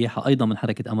لوزير السياحة أيضا من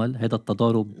حركة أمل، هذا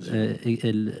التضارب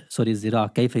الزراعة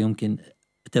كيف يمكن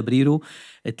تبريره.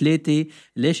 ثلاثة،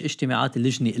 ليش اجتماعات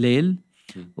اللجنة قليل.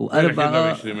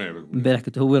 وأربعة، امبارح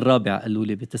كنت هو الرابع قالوا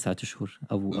لي ب9 أشهر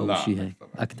أو شيء هيك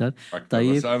أكثر.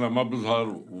 طيب بس أنا ما بظهر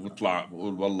وبطلع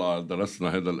بقول والله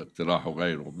درسنا هذا الاقتراح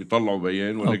وغيره، بيطلعوا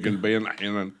بيان ولكن البيان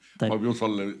أحيانا ما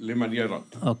بيوصل لمن يرى.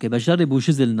 أوكي بجرب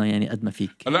وجزء لنا يعني قد ما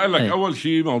فيك. لا لك أول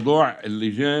شيء موضوع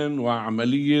اللجان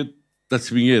وعملية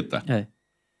تسميتها،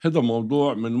 هذا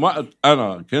موضوع من وقت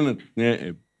أنا كنت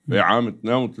نائب في عام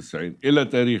 92 إلى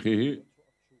تاريخه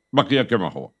بقي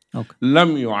كما هو.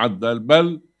 لم يعدل،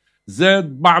 بل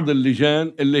زاد بعض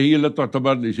اللجان اللي هي لا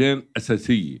تعتبر لجان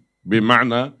أساسية،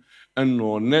 بمعنى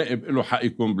أنه النائب له حق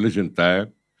يكون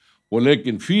بلجنتين،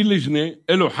 ولكن في لجنة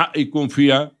له حق يكون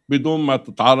فيها بدون ما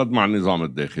تتعارض مع النظام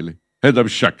الداخلي. هذا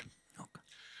بالشكل.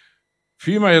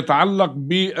 فيما يتعلق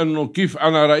بأنه كيف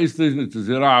أنا رئيس لجنة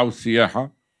الزراعة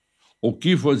والسياحة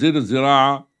وكيف وزير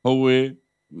الزراعة هو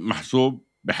محسوب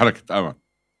بحركة أمل.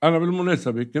 أنا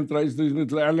بالمناسبة كنت رئيس لجنة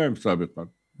الإعلام سابقا.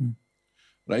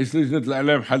 رئيس لجنة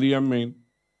الإعلام حاليا مين؟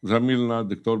 زميلنا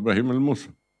الدكتور إبراهيم الموسى،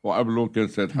 وقبله كان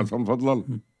سيد حسن فضل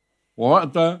الله.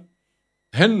 ووقتها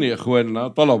هني إخواننا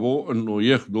طلبوا إنه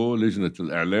ياخدوا لجنة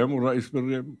الإعلام، والرئيس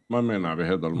بريم ما مانع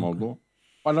بهذا الموضوع،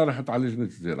 وأنا رحت على لجنة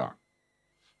الزراعة.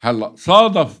 هلا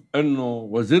صادف إنه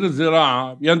وزير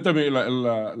الزراعة ينتمي إلى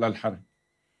للحركة،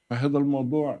 فهذا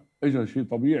الموضوع إجا شيء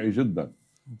طبيعي جدا.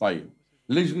 طيب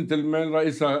لجنة المال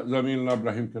رئيسها زميلنا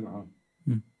إبراهيم كنعان،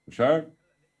 مش هيك؟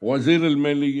 وزير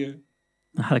المالية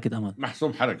حركة أمل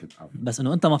محسوب حركة أمل. بس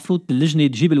إنه أنت مفروض باللجنة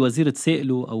تجيب الوزير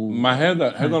تسأله أو ما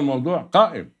هذا الموضوع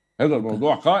قائم، هذا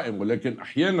الموضوع قائم، ولكن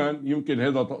أحيانا يمكن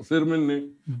هذا تقصير مني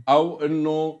أو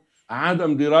إنه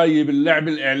عدم دراية باللعب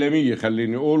الإعلامية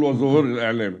خليني أقول وظهور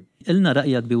الإعلامي. قلنا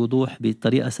رأيك بوضوح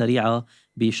بطريقة سريعة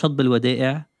بشطب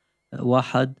الودائع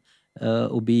واحد،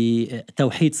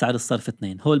 وبتوحيد سعر الصرف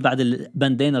 2. هول بعد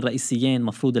البندين الرئيسيين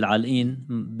مفروض العالقين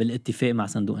بالاتفاق مع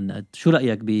صندوق النقد. شو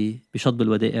رأيك بشطب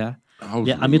الودائع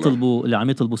اللي عم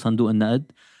يطلبوا صندوق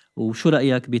النقد، وشو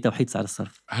رأيك بتوحيد سعر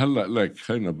الصرف؟ هلأ لك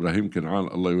خينا إبراهيم كنعان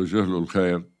الله يوجه له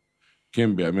الخير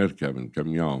كان بأمريكا من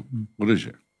كم يوم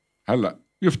ورجع. هلأ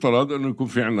يفترض أنه يكون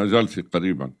في عنا جلسة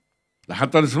قريبا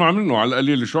لحتى نسمع منه على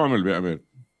القليل شو عمل بأمريكا،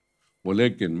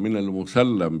 ولكن من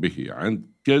المسلم به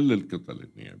عند كل الكتل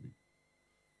النيابية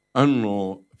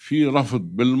أنه في رفض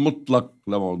بالمطلق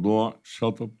لموضوع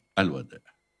شطب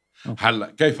الودائع.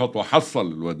 هلأ كيف تحصل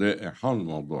الودائع؟ هون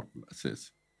الموضوع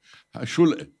الأساسي.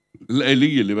 شو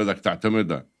الآلية اللي بدك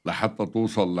تعتمدها لحتى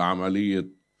توصل لعملية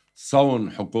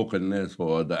صون حقوق الناس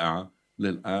وودائعها؟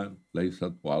 للآن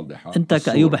ليست واضحة. انت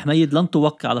كأيوب حميد لن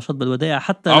توقع على شطب الودائع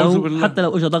حتى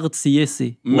لو اجى ضغط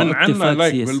سياسي من عندنا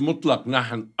لك بالمطلق.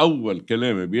 نحن اول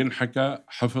كلام بينحكى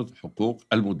حفظ حقوق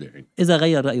المودعين. اذا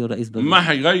غير رايه الرئيس بالريف ما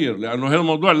حيغير، لانه هذا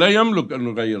الموضوع لا يملك انه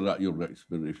يغير رايه الرئيس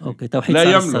بالريف. اوكي، توحيد لا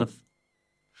سعر يملك الصرف.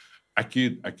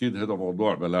 اكيد هذا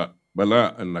موضوع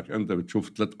بلاء انك انت بتشوف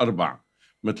 3-4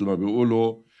 مثل ما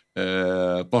بيقولوا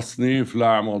تصنيف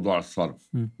لموضوع الصرف.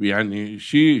 يعني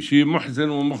شيء محزن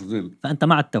ومخزل. فانت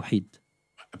مع التوحيد؟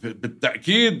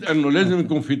 بالتاكيد انه لازم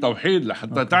يكون في توحيد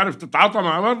لحتى تعرف تتعاطى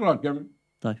مع برا كمان.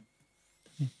 طيب،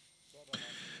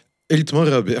 قلت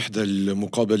مرة بإحدى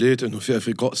المقابلات إنه في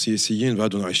أفرقاء سياسيين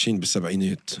بعدهم عايشين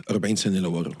بالسبعينات 40 سنة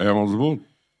لورا. ايه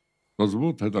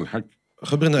مزبوط هذا الحكي.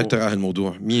 خبرنا أكثر عن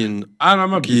الموضوع. مين؟ أنا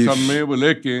ما بسمي،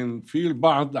 ولكن في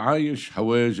البعض عايش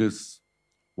هواجس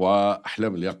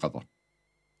وأحلام اليقظة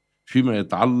فيما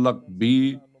يتعلق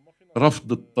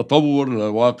برفض التطور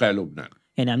لواقع لبنان.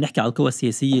 يعني عم نحكي على القوى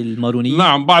السياسية المارونية؟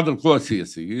 نعم، بعض القوى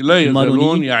السياسية لا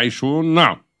يزالون يعيشون.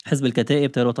 نعم، حزب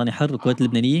الكتائب، تيار وطني حر، القوات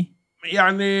اللبنانية،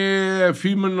 يعني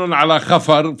في منهم على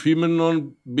خفر، في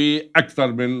منهم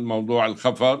بأكثر من موضوع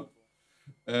الخفر،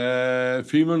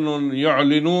 في منهم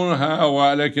يعلنونها،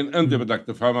 ولكن أنت بدك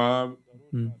تفهمها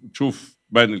تشوف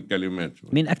بين الكلمات.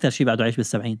 مين أكثر شيء بعده عايش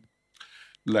بال70؟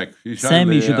 لك في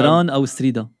سامي جبران أو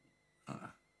سريدا؟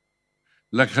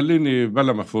 لك خليني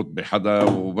بلا ما فوت بحدا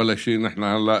وبلا شيء. نحن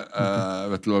هلا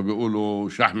مثل ما بيقولوا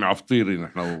شحمي عفطيري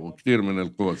نحن وكثير من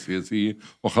القوى السياسية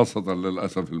وخاصة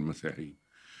للأسف المسيحية.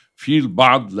 في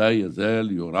البعض لا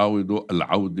يزال يراود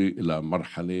العودة إلى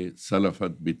مرحلة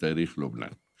سلفت بتاريخ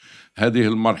لبنان. هذه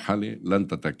المرحلة لن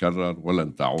تتكرر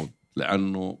ولن تعود،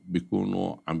 لأنه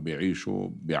بيكونوا عم بيعيشوا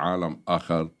بعالم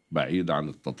آخر بعيد عن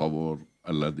التطور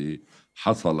الذي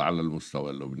حصل على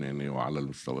المستوى اللبناني وعلى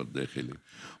المستوى الداخلي.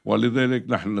 ولذلك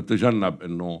نحن نتجنب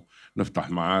أنه نفتح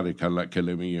معارك هلأ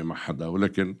كلامية مع حدا،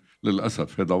 ولكن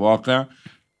للأسف هذا واقع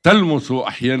تلمسه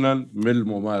أحيانا من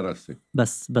الممارسة.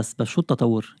 بس شو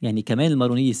التطور؟ يعني كمان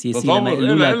المارونية السياسية لما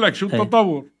يقولوا لك شو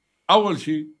التطور؟ أول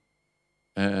شيء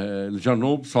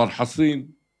الجنوب صار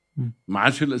حصين، ما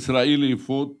عادش الإسرائيلي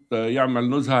يفوت يعمل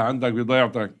نزهة عندك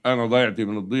بضيعتك. أنا ضيعتي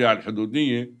من الضيعة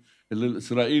الحدودية اللي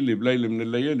الإسرائيلي بليلة من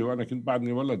الليالي وأنا كنت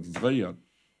بعدني ولد صغير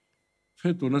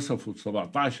فاتوا نسفوا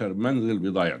 17 منزل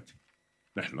بضيعتي.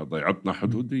 نحن ضيعتنا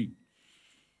حدودية.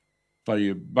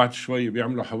 طيب بعد شوي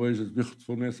بيعملوا حواجز،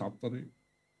 بيخطفوا ناس على الطريق،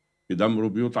 بيدمروا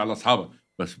بيوت على أصحابها.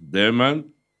 بس دائما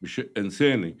بشق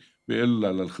إنساني بيقول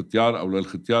للختيار أو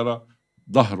للختيارة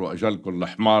ظهروا أجلكم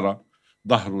الحمارة،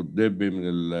 ظهروا الدابة من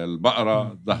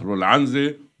البقرة، ظهروا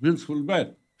العنزة، بينسفوا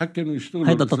البيت. هكذا يشتغلوا.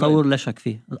 هذا التطور لا شك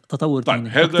فيه تطور. طيب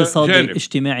اقتصادي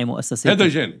اجتماعي مؤسساتي. هذا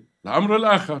جانب. الأمر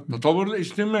الآخر التطور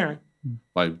الاجتماعي.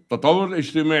 طيب التطور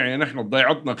الاجتماعي نحن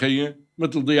ضيعتنا خيّة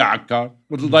مثل ضياع عكار،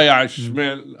 مثل ضياع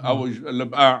الشمال أو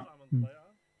البقاع.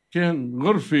 كان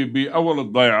غرفة بأول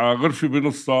الضيعة، غرفة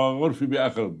بنصها، غرفة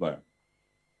بآخر الضيعة،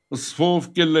 الصفوف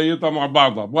كلياتها مع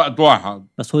بعضها بوقت واحد.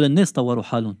 بس هول الناس طوروا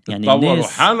حالهم. يعني طوروا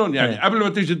حالهم يعني قبل ما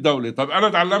تيجي الدولة. طب أنا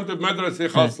تعلمت بمدرسة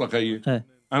خاصة خيّة.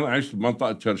 أنا عشت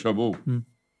بمنطقة شرشبوك،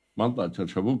 منطقة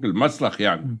شرشبوك المسلخ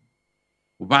يعني.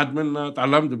 وبعد منها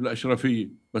تعلمت بالأشرفية.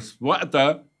 بس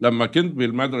وقتها لما كنت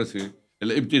بالمدرسة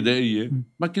الابتدائية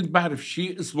ما كنت بعرف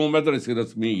شيء اسمه مدرسة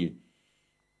رسمية،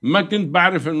 ما كنت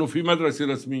بعرف إنه في مدرسة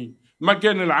رسمية. ما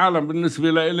كان العالم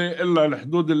بالنسبة لي إلا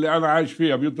الحدود اللي أنا عايش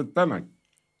فيها، بيوت التنك.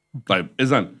 طيب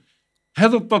إذن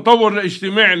هذا التطور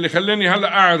الاجتماعي اللي خلاني هلأ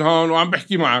قاعد هون وعم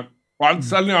بحكي معك وعم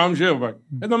تسألني وعم جاوبك،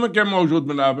 هذا ما كان موجود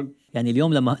من قبل. يعني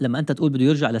اليوم لما أنت تقول بده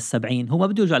يرجع لل70، هو ما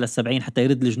بده يرجع لل70 حتى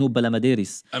يرد الجنوب بلا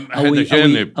مدارس هذا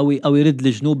جانب، أو يرد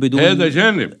الجنوب بدون هذا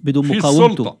جانب بدون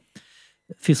مقاومته.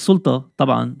 في السلطة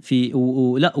طبعا، في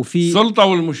وفي السلطة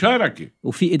والمشاركة،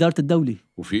 وفي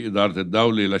إدارة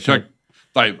الدولة، لا شك.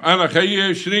 طيب أنا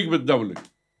خيي شريك بالدولة،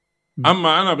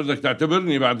 أما أنا بدك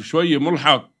تعتبرني بعد شوية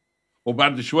ملحق،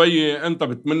 وبعد شوية أنت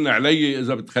بتمنى علي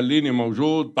إذا بتخليني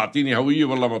موجود، تعطيني هوية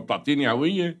والله ما بتعطيني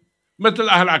هوية، مثل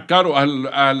أهل عكار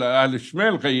وأهل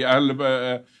الشمال خي،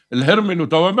 أهل الهرمل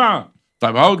وتوابعها.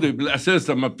 طيب هودي بالأساس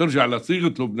لما بترجع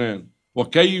لصيغة لبنان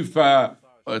وكيف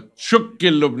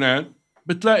تشكل لبنان،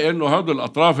 بتلاقي إنه هودي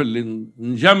الأطراف اللي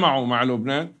انجمعوا مع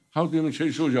لبنان هودي من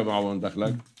شو جمعوا من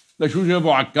دخلك؟ لشو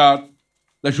جابوا عكار؟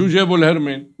 لشو جابوا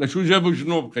الهرمل؟ لشو جابوا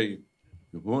جنوب خي؟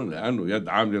 يكون لأنه يد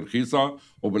عاملة رخيصة،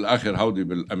 وبالآخر هودي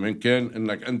بالأمان كان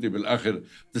إنك أنت بالآخر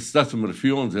تستثمر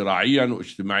فيهم زراعيا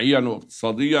واجتماعيا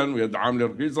واقتصاديا، ويد عاملة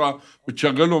رخيصة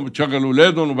بتشغلهم، بتشغل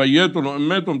أولادهم وبياتهم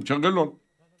وأماتهم بتشغلهم.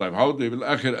 طيب هودي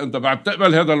بالآخر أنت بعد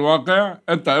تقبل هذا الواقع،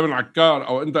 أنت ابن عكار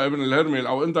أو أنت ابن الهرمل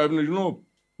أو أنت ابن جنوب،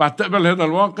 بعد تقبل هذا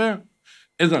الواقع.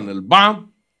 إذن البعض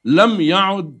لم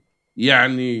يعد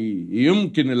يعني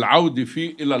يمكن العودة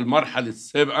فيه إلى المرحلة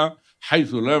السابقة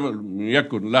حيث لم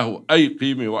يكن له أي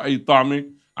قيمة وأي طعمة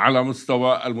على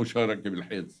مستوى المشاركة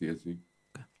بالحياة السياسية.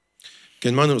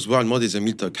 كان معنا الأسبوع الماضي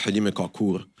زميلتك حليمة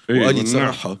كعكور وقال لي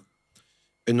صراحة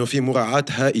إنه في مراعاة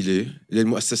هائلة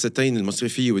للمؤسستين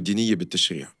المصرفية والدينية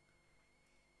بالتشريع.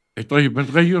 طيب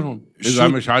بنغيرهم إذا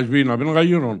مش عاجبينها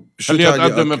بنغيرهم، خليها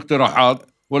تقدم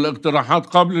اقتراحات والاقتراحات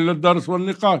قابلة للدرس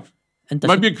والنقاش. انت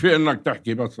ما بيكفي انك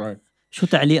تحكي بس هيك. شو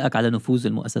تعليقك على نفوذ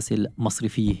المؤسسة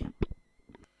المصرفية؟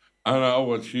 انا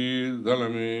اول شيء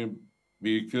زلمة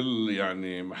بكل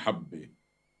يعني محبة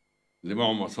اللي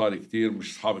معه مصاري كتير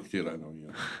مش اصحاب كتير انا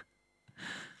وياه.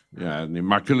 يعني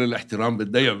مع كل الاحترام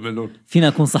بتضايق منهم. فينا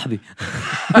اكون صاحبي.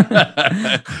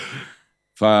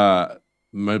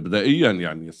 فمبدئيا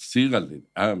يعني الصيغة اللي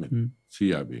قامت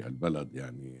فيها بالبلد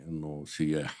يعني انه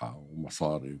سياحة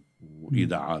ومصارف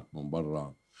وايداعات من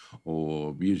برا،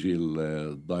 وبيجي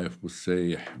الضيف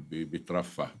والسايح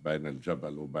بيترفه بين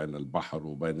الجبل وبين البحر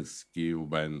وبين السكي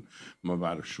وبين ما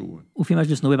بعرف شو، وفي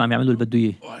مجلس نواب عم يعملوا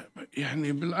البدوية.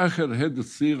 يعني بالاخر هذه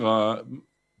الصيغة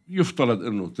يفترض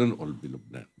انه تنقل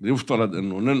بلبنان، يفترض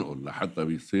انه ننقل لحتى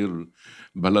بيصير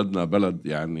بلدنا بلد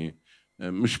يعني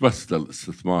مش بس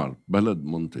للاستثمار، بلد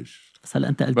منتج. بس هلا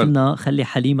انت قلت لنا خلي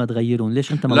حليمة تغيرهم،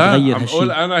 ليش انت ما بتغير هالشيء؟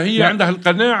 لا عم اقول انا هي عندها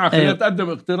القناعة خليها تقدم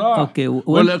اقتراح. أوكي.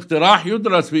 والاقتراح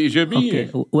يدرس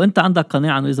بإيجابية. أوكي. وانت عندك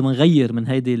قناعة انه اذا بنغير من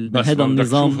هذا النظام بدك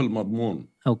تشوف المضمون.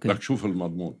 بدك تشوف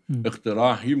المضمون.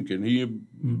 اقتراح يمكن هي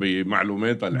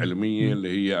بمعلوماتها العلمية اللي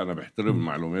هي انا بحترم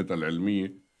معلوماتها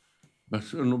العلمية،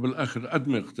 بس انه بالاخر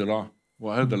قدم اقتراح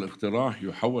وهذا الاقتراح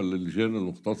يحول للجان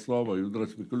المختصة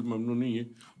ويدرس بكل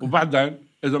ممنونية. وبعدين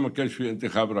إذا ما كانش في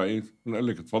انتخاب رئيس بنقول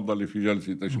لك تفضلي في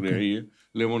جلسة تشريعية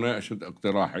لمناقشة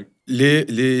اقتراحك.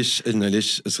 ليش قلنا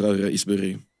ليش إصرار الرئيس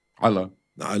بري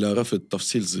على رفض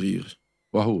تفصيل صغير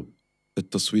وهو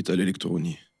التصويت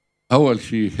الإلكتروني؟ أول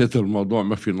شيء هذا الموضوع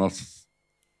ما في نص،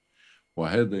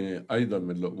 وهذا أيضا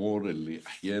من الأمور اللي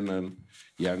أحيانا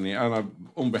يعني أنا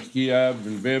بقوم بحكيها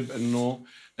من باب أنه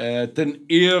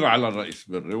تنقير على الرئيس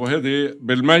بري، وهذه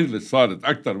بالمجلس صارت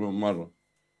أكثر من مرة.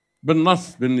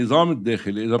 بالنص بالنظام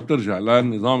الداخلي إذا بترجع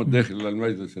للنظام الداخلي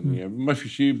للمجلس النيابي ما في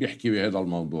شيء بيحكي بهذا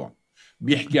الموضوع.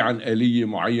 بيحكي عن آلية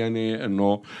معينة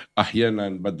أنه أحيانا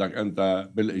بدك أنت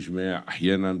بالإجماع،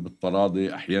 أحيانا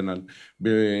بالتراضي، أحيانا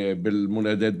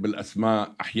بالمنادات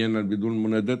بالأسماء، أحيانا بدون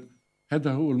منادات.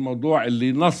 هذا هو الموضوع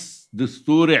اللي نص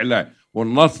دستوري عليه،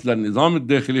 والنص للنظام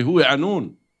الداخلي هو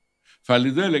قانون.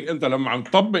 فلذلك أنت لما عم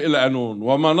تطبق القانون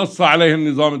وما نص عليه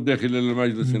النظام الداخلي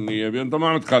للمجلس النيابي أنت ما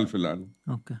عم تخالف القانون.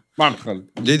 أوكي. ما عم تخالف.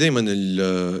 ليه دايما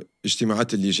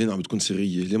الاجتماعات اللجان عم بتكون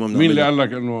سرية؟ ليه ما بنعملها؟ مين اللي قال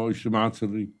لك إنه اجتماعات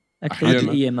سرية؟ أحيانا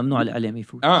الأيام ممنوع الإعلام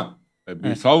يفوت.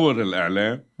 بيصور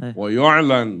الإعلام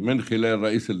ويعلن من خلال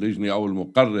رئيس اللجنة أو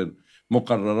المقرر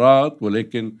مقررات،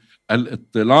 ولكن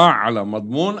الاطلاع على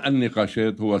مضمون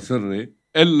النقاشات هو سري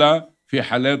إلا في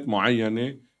حالات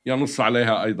معينة ينص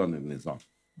عليها أيضا النظام.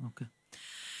 أوكي.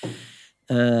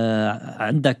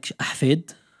 عندك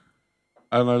أحفاد؟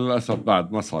 أنا للأسف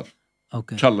بعد ما صار.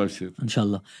 أوكي. إن شاء الله يصير. إن شاء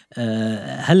الله.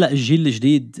 هلأ الجيل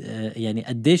الجديد يعني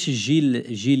قديش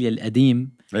الجيل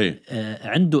القديم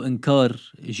عنده إنكار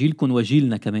جيلكم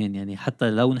وجيلنا كمان، يعني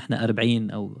حتى لو نحن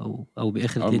 40 أو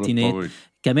بآخر الثلاثينات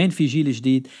كمان في جيل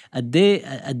جديد.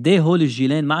 قديه هول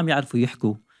الجيلين ما عم يعرفوا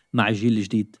يحكوا مع الجيل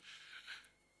الجديد؟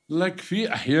 لك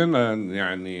في أحيانا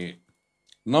يعني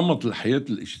نمط الحياة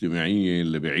الاجتماعية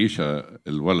اللي بيعيشها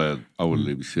الولد أو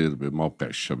اللي بيصير بموقع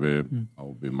الشباب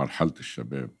أو بمرحلة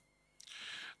الشباب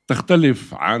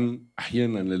تختلف عن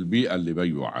أحيانا البيئة اللي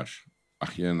بيو عاش،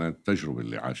 أحيانا التجربة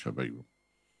اللي عاشها بيو،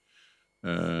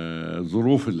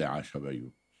 ظروف اللي عاشها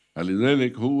بيو.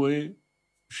 فلذلك هو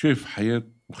شاف حياة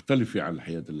مختلفة عن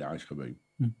الحياة اللي عاشها بيو.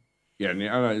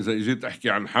 يعني أنا إذا جيت أحكي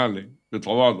عن حالي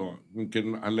بتواضع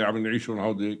يمكن اللي عم نعيشهم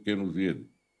هودي كانوا زيادة.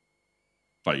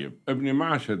 طيب ابني ما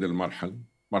عاش هذه المرحلة،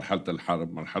 مرحلة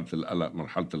الحرب، مرحلة القلق،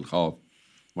 مرحلة الخوف،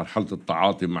 مرحلة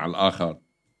التعاطي مع الآخر.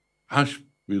 عاش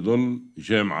بيظل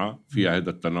جامعة في هذا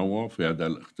التنوع، في هذا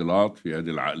الاختلاط، في هذه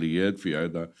العقليات، في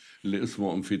هذا اللي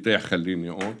اسمه انفتاح خليني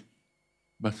أقول.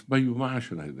 بس بيو ما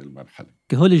عاشوا هذه المرحلة.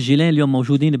 هول الجيلين اليوم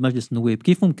موجودين بمجلس النواب،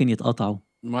 كيف ممكن يتقاطعوا؟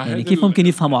 يعني كيف ممكن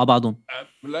يفهموا على بعضهم؟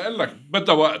 لا لك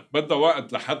بدها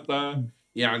وقت لحتى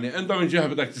يعني أنت من جهة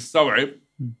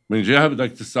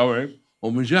بدك تستوعب،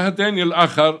 ومن جهة تانية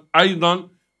الآخر أيضا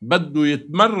بده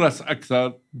يتمرس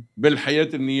أكثر بالحياة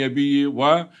النيابية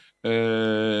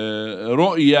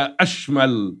ورؤية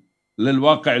أشمل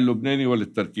للواقع اللبناني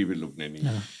وللتركيب اللبناني.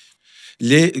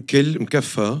 ليه الكل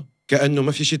مكفى كأنه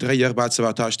ما في شيء تغير بعد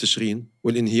 17 تشرين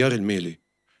والانهيار المالي؟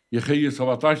 يا خيي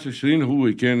 17 تشرين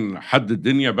هو كان حد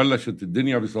الدنيا، بلشت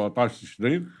الدنيا ب 17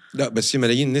 تشرين. لا بس في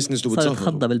ملايين ناس نزلوا صارت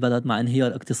بتظاهروا خضة بالبلد مع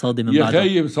انهيار اقتصادي من يا بعدها.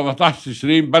 خيي ب 17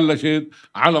 تشرين بلشت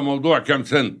على موضوع كم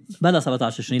سنت بلا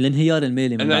 17 تشرين الانهيار المالي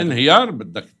من بعدها. الانهيار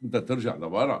بدك انت ترجع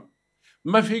لورا.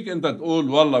 ما فيك انت تقول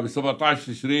والله ب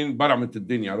 17 تشرين برمت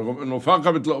الدنيا، رغم انه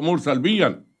فاقمت الامور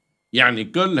سلبيا. يعني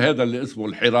كل هذا اللي اسمه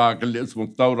الحراك، اللي اسمه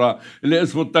الثوره، اللي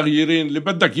اسمه التغييرين، اللي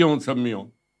بدك اياهم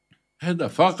نسميهم، هذا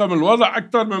فاقم الوضع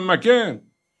اكثر مما كان.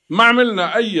 ما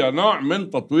عملنا اي نوع من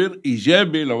تطوير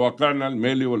ايجابي لواقعنا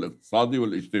المالي والاقتصادي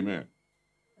والاجتماعي.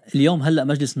 اليوم هلا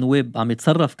مجلس النواب عم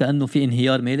يتصرف كانه في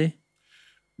انهيار مالي.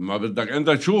 ما بدك انت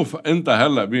تشوف انت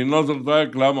هلا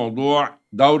بنظرتك لموضوع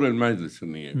دور المجلس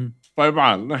النيابي. طيب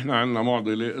عال نحن عندنا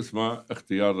معضله اسمها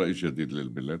اختيار رئيس جديد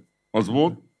للبلاد،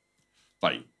 مزبوط؟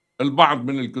 طيب البعض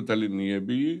من الكتل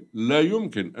النيابيه لا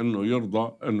يمكن انه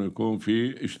يرضى انه يكون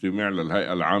في اجتماع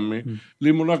للهيئه العامه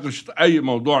لمناقشه اي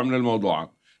موضوع من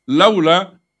الموضوعات،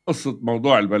 لولا قصه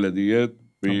موضوع البلديات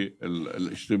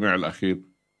بالاجتماع الاخير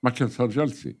ما كان صار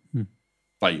جلسه.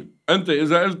 طيب أنت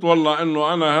إذا قلت والله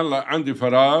أنه أنا هلأ عندي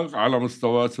فراغ على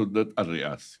مستوى سدة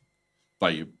الرئاسة،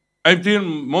 طيب أيمتين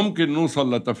ممكن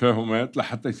نوصل لتفاهمات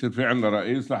لحتى يصير في عندنا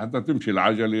رئيس، لحتى تمشي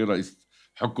العجلة، رئيس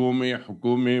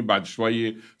حكومة بعد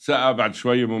شوية ساعة، بعد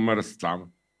شوية ممارسة العمل.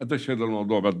 قديش هذا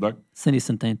الموضوع بدك؟ سنة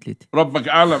سنتين ثلاثة. ربك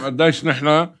أعلم قديش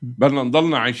نحن بدنا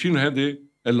نضلنا عايشين هذا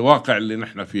الواقع اللي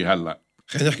نحن فيه هلأ.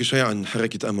 خلينا نحكي شوي عن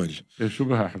حركة أمل. إيه شو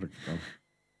بها حركة أمل؟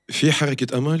 في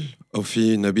حركة أمل أو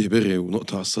في نبيه بري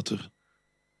ونقطة على السطر؟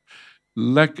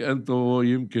 لك أنتوا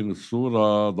يمكن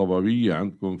الصورة ضبابية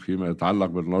عندكم فيما يتعلق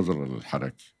بالنظرة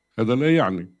للحركة. هذا لا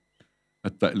يعني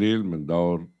التقليل من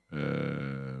دور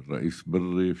الرئيس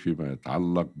بري فيما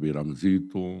يتعلق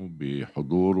برمزيته،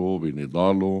 بحضوره،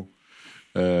 بنضاله،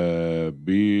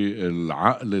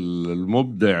 بالعقل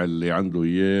المبدع اللي عنده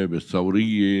إياه،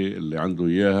 بالثورية اللي عنده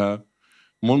إياها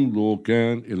منذ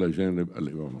كان إلى جانب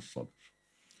الإمام الصادق.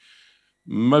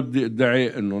 ما بدي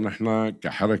ادعي انه نحن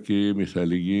كحركة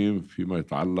مثاليين فيما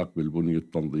يتعلق بالبنية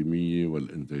التنظيمية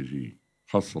والانتاجية،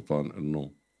 خاصة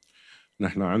انه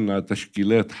نحن عندنا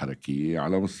تشكيلات حركية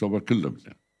على مستوى كل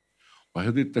لبنان،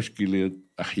 وهذه التشكيلات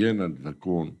احيانا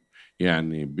تكون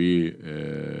يعني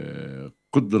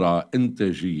بقدرة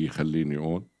انتاجية، خليني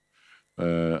اقول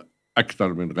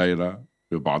اكثر من غيرها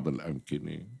ببعض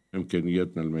الامكنة.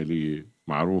 امكانياتنا المالية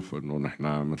معروف انه نحن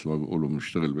مثل ما بيقولوا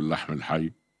بنشتغل باللحم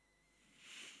الحي،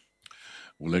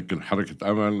 ولكن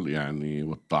حركة أمل يعني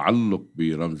والتعلق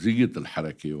برمزية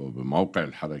الحركة وبموقع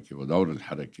الحركة ودور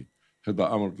الحركة،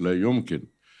 هذا أمر لا يمكن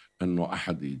أنه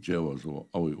أحد يتجاوزه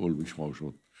أو يقول مش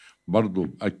موجود. برضو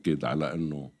بأكد على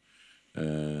أنه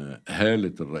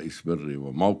هالة الرئيس بري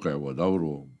وموقع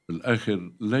ودوره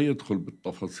بالآخر لا يدخل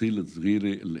بالتفاصيل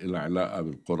الصغيرة اللي لها علاقة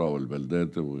بالقرى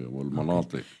والبلدات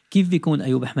والمناطق. كيف بيكون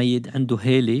أيوب حميد عنده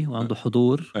هالة وعنده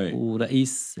حضور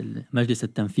ورئيس المجلس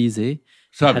التنفيذي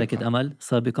حركة أمل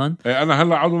سابقا؟ أنا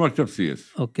هلأ عضو مكتب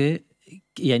سياسي. أوكي،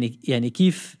 يعني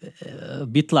كيف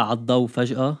بيطلع على الضوء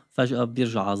فجأة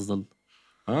بيرجع على الظل؟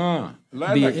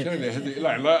 لا لك شغله هذه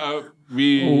لها علاقه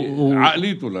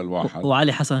بعقليته للواحد.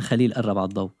 وعلي حسن خليل قرب على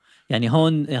الضوء، يعني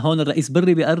هون الرئيس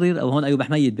بري بيقرر او هون ايوب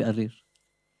حميد بيقرر؟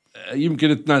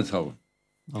 يمكن التناس. اوكي،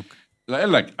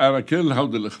 لك انا كل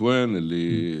هود الاخوان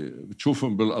اللي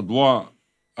بتشوفهم بالاضواء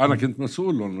انا كنت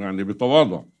مسؤولهم يعني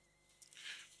بتواضع،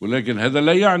 ولكن هذا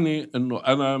لا يعني انه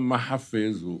انا ما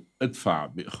حفز وادفع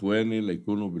باخواني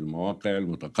ليكونوا بالمواقع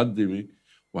المتقدمه،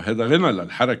 وهذا غنى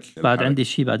للحركة. بعد عندي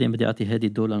شيء بعدين بدي أعطي هذه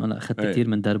الدولة، أنا أخذت كتير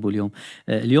من دربه اليوم.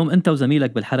 اليوم أنت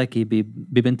وزميلك بالحركة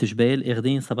ببنت جبال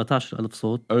أخذين 17,000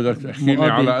 صوت. بدك تحكيني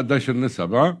على قديش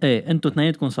النسب؟ إيه أنتوا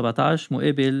اثنيناتكم 17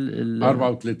 مقابل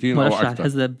 34 أو أكثر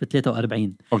الحزب ب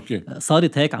 43. أوكي،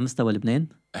 صارت هيك على مستوى لبنان؟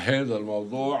 هذا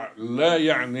الموضوع لا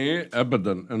يعني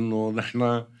أبدا أنه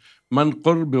نحن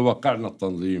منقر بواقعنا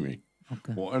التنظيمي.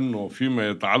 أوكي. وأنه فيما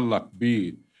يتعلق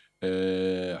ب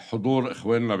حضور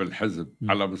إخواننا بالحزب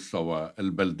على مستوى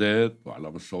البلدات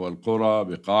وعلى مستوى القرى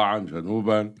بقاعا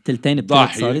جنوبا تلتين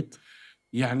بثلث صارت،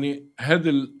 يعني هذه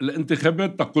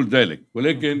الانتخابات تقول ذلك،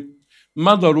 ولكن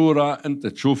ما ضرورة أنت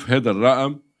تشوف هذا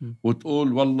الرقم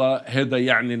وتقول والله هذا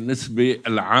يعني النسبة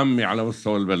العامة على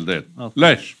مستوى البلدات.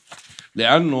 ليش؟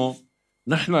 لأنه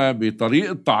نحن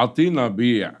بطريقة تعاطينا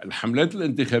بالحملات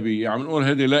الانتخابية عم نقول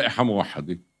هذه لائحة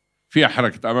موحدة، فيها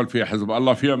حركة أمل، فيها حزب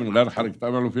الله، فيها من غير حركة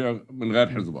أمل، وفيها من غير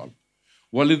حزب الله.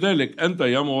 ولذلك أنت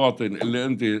يا مواطن اللي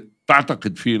أنت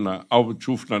تعتقد فينا أو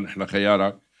بتشوفنا نحن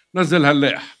خيارك، نزل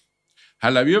هاللائحة.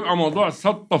 هلا بيبقى موضوع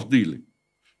صد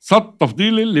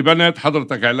تفضيلي اللي بنيت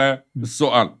حضرتك عليه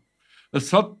السؤال.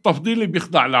 الصد تفضيلي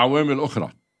بيخضع لعوامل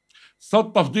أخرى.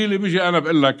 الصد تفضيلي بيجي أنا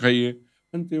بقول لك هي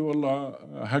انت والله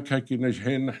هيك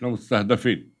ناجحين، نحن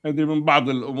مستهدفين. هذه من بعض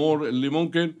الامور اللي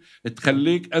ممكن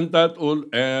تخليك انت تقول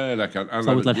لكن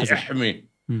انا بدي احمي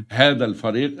هذا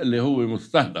الفريق اللي هو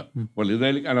مستهدف،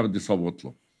 ولذلك انا بدي صوت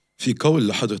له. في قول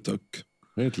لحضرتك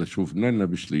هيك لشوف مننا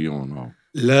بشليون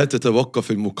لا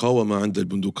تتوقف المقاومة عند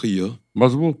البندقية.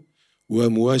 مزبوط.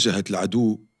 ومواجهة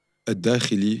العدو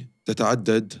الداخلي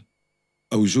تتعدد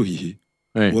أوجهه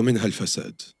ومنها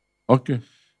الفساد. أوكي.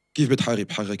 كيف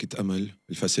بتحارب حركة أمل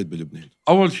الفساد بلبنان؟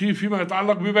 أول شيء فيما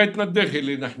يتعلق ببيتنا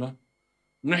الداخلي، نحن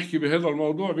نحكي بهذا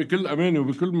الموضوع بكل أمانة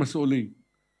وبكل مسؤولية.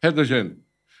 هذا جانب.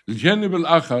 الجانب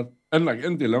الآخر أنك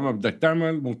أنت لما بدك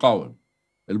تعمل مقاومة،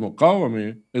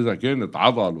 المقاومة إذا كانت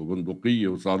عضل وبندقية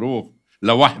وصاروخ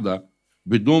لوحدها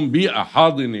بدون بيئة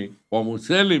حاضنة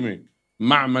ومسالمة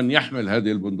مع من يحمل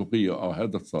هذه البندقية أو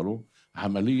هذا الصاروخ،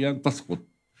 عمليا تسقط.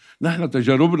 نحن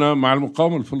تجاربنا مع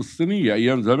المقاومة الفلسطينية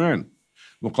أيام زمان،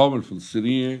 المقاومة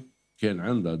الفلسطينية كان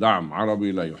عندها دعم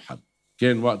عربي لا يحد.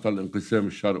 كان وقت الانقسام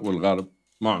الشرق والغرب،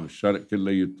 معهم الشرق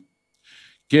كليته،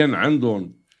 كان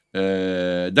عندهم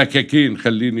دكاكين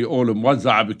خليني أقول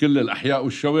موزعة بكل الأحياء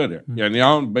والشوارع. يعني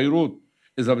هون بيروت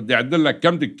إذا بدي أعدل لك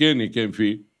كم دكاني كان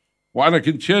فيه، وأنا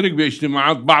كنت شارك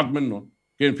باجتماعات بعض منهم،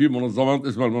 كان في منظمات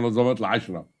اسمها المنظمات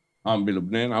العشرة هون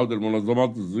بلبنان، هود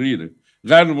المنظمات الصغيرة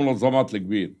غير المنظمات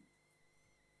الكبيرة.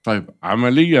 طيب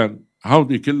عمليا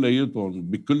هودي كلياتهم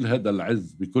بكل هذا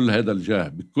العز، بكل هذا الجاه،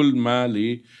 بكل ما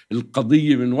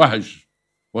للقضية من وهج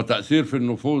وتأثير في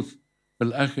النفوس،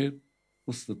 بالآخر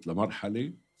وصلت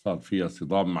لمرحلة صار فيها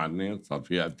صدام مع الناس، صار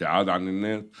فيها ابتعاد عن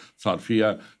الناس، صار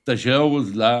فيها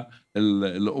تجاوز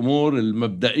للأمور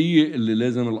المبدئية اللي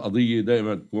لازم القضية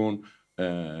دائما تكون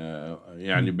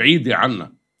يعني بعيدة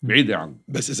عنا، بعيدة عنا.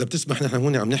 بس إذا بتسمح نحن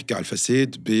هون عم نحكي على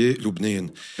الفساد بلبنان.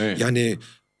 يعني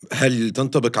هل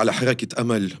تنطبق على حركة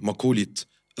أمل مقولة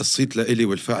الصيت لإلي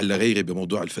والفعل لغيري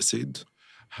بموضوع الفساد؟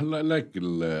 هلا لك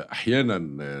أحيانا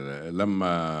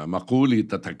لما مقولة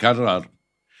تتكرر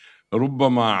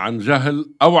ربما عن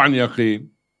جهل أو عن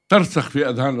يقين ترسخ في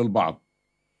أذهان البعض،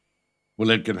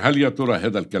 ولكن هل يا ترى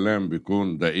هذا الكلام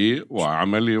بيكون دقيق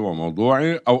وعملي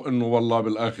وموضوعي، أو إنه والله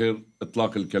بالآخر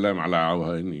إطلاق الكلام على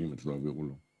عوهاني مثل ما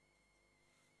بيقولوا؟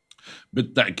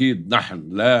 بالتأكيد نحن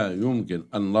لا يمكن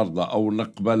أن نرضى أو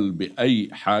نقبل بأي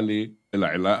حالة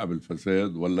العلاقة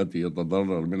بالفساد والتي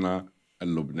يتضرر منها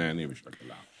اللبناني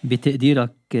بشكل عام.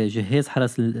 بتقديرك جهاز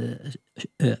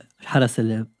حرس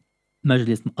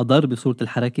المجلس أضر بصورة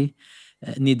الحركة؟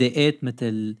 نداءات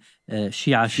مثل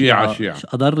شيعة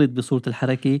أضرت بصورة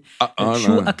الحركة؟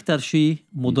 شو أكتر شيء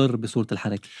مضر بصورة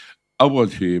الحركة؟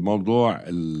 أول شيء موضوع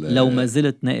لو ما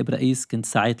زلت نائب رئيس كنت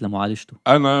سعيت لمعالجته.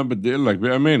 أنا بدي أقول لك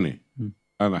بأمانة،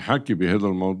 أنا حكي بهذا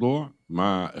الموضوع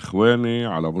مع إخواني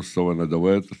على مستوى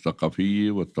الندوات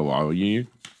الثقافية والتوعوية،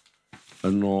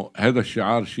 أنه هذا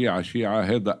الشعار شيعة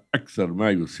هذا أكثر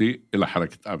ما يسيء إلى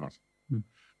حركة أمل.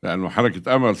 لأنه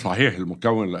حركة أمل صحيح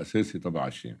المكون الأساسي تبع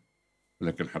الشيعة،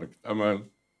 لكن حركة أمل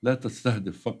لا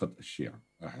تستهدف فقط الشيعة.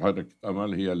 حركة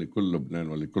أمل هي لكل لبنان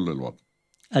ولكل الوطن.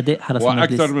 أداء حرس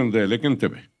وأكثر من ذلك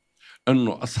انتبه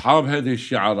أنه أصحاب هذه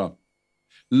الشعارات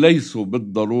ليسوا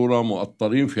بالضرورة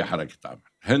مؤطرين في حركة أمل،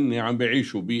 هن عم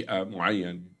بيعيشوا بيئة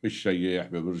معينة بالشياح،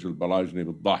 ببرج البلاجني،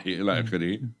 بالضاحية إلى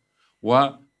آخره،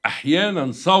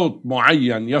 وأحيانا صوت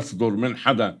معين يصدر من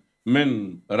حدا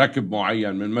من ركب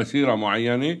معين من مسيرة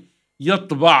معينة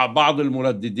يطبع بعض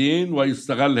المرددين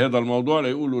ويستغل هذا الموضوع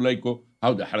ليقولوا ليكو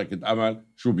هودي حركة أمل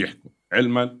شو بيحكوا،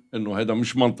 علما أنه هذا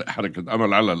مش منطق حركة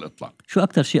أمل على الإطلاق. شو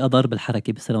أكتر شيء أضر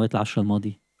بالحركة بالسنوات 10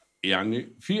 الماضية؟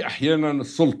 يعني في أحيانا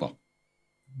السلطة،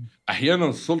 أحيانا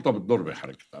السلطة بتضر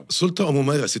بحركة أمل. السلطة أو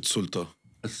ممارسة السلطة؟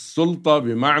 السلطة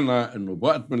بمعنى أنه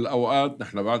بوقت من الأوقات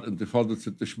نحن بعد انتفاضة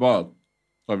 6 شباط،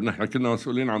 طيب نحن كنا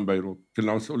مسؤولين عن بيروت،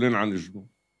 كنا مسؤولين عن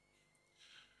الجنوب.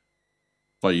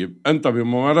 طيب أنت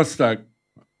بممارستك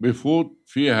بفوت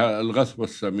فيها الغث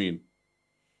والسمين،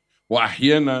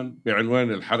 وأحيانا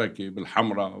بعنوان الحركة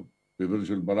بالحمراء،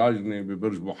 ببرج البراجنة،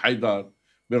 ببرج بو حيدر،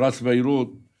 براس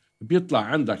بيروت، بيطلع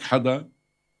عندك حدا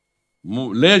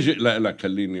لاجئ لك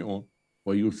خليني أقول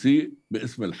ويسيء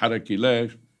باسم الحركة.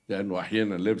 ليش؟ لأنه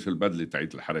أحيانا لابس البدلة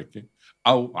تاعت الحركة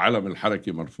أو علم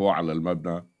الحركة مرفوع على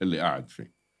المبنى اللي قاعد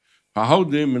فيه.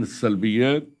 فهودي من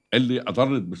السلبيات اللي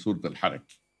أضرت بصورة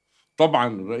الحركة.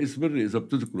 طبعا الرئيس بري إذا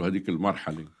بتذكروا هذيك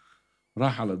المرحلة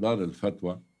راح على دار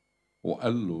الفتوى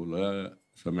وقال له لا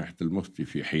سماحة المفتي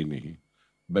في حينه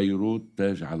بيروت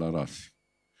تاج على راسي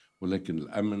ولكن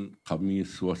الأمن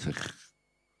قميص وسخ،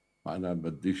 وأنا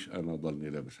بديش أنا ضلني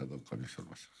لابس هذا القميص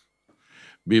الوسخ.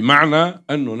 بمعنى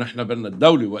أنه نحن بدنا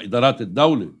الدولة وإدارات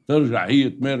الدولة ترجع هي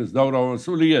تمارس دورها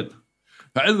ومسؤولياتها.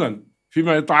 فإذا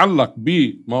فيما يتعلق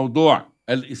بموضوع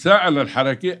الإساءة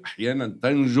للحركة أحيانا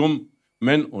تنجم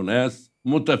من أناس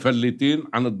متفلتين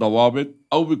عن الضوابط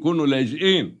أو بيكونوا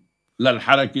لاجئين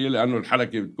للحركة، لأنه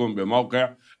الحركة بتكون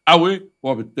بموقع قوي،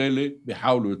 وبالتالي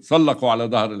بيحاولوا يتسلقوا على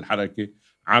ظهر الحركة،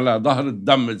 على ظهر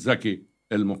الدم الزكي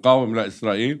المقاوم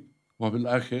لإسرائيل،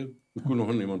 وبالآخر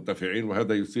بيكونوا هن منتفعين،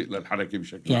 وهذا يسيء للحركة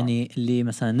بشكل يعني اللي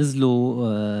مثلا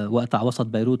نزلوا وقت على وسط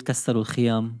بيروت كسروا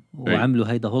الخيام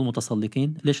وعملوا هيدا هول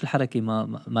متسلقين، ليش الحركة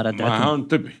ما ردعتهم؟ ما هون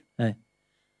انتبه،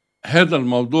 هذا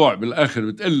الموضوع بالآخر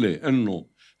بتقلي إنه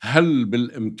هل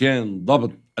بالإمكان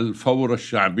ضبط الفورة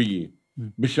الشعبية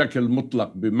بشكل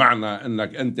مطلق، بمعنى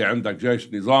إنك أنت عندك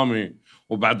جيش نظامي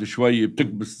وبعد شوي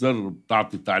بتكبس زر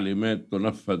بتعطي تعليمات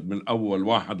تنفذ من أول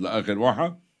واحد لآخر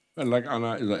واحد؟ قال لك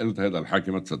أنا إذا قلت هذا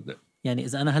الحكي ما تصدق. يعني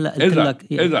إذا أنا هلأ قلت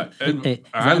لك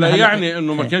هلا يعني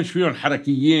إنه ما كانش فيهم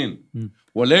حركيين،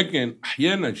 ولكن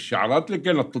أحيانا الشعارات اللي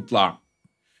كانت تطلع،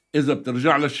 إذا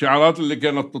بترجع للشعارات اللي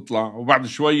كانت تطلع وبعد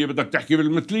شوية بدك تحكي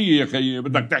بالمثلية يا خيي،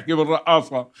 بدك تحكي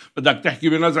بالرقاصة، بدك تحكي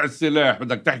بنزع السلاح،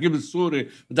 بدك تحكي بالسوري،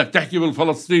 بدك تحكي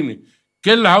بالفلسطيني،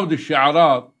 كل هودي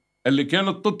الشعارات اللي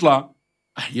كانت تطلع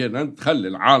أحيانا تخلي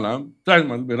العالم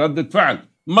تعمل بردة فعل.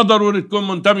 ما ضروري تكون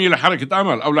منتمية لحركة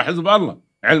أمل أو لحزب الله،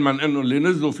 علما إنه اللي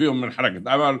نزلوا فيهم من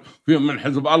حركة أمل فيهم من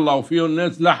حزب الله، وفيهم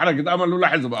ناس لا حركة أمل ولا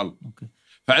حزب الله.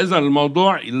 فإذا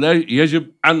الموضوع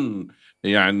يجب أن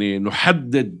يعني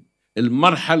نحدد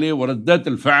المرحلة وردات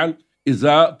الفعل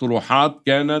إذا طروحات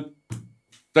كانت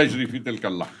تجري في تلك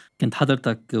اللحظة. كنت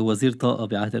حضرتك وزير طاقة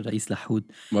بعهد الرئيس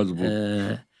لحود. مزبوط.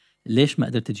 ليش ما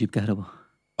قدرت تجيب كهرباء؟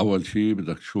 أول شيء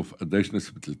بدك تشوف قديش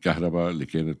نسبة الكهرباء اللي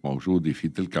كانت موجودة في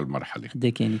تلك المرحلة. قديه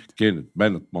كانت؟ كانت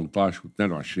بين 18 و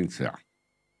 22 ساعة.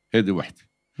 هذه وحدة.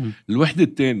 الوحدة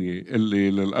الثانية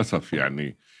اللي للأسف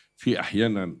يعني في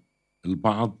أحيانا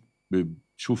البعض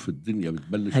بتشوف الدنيا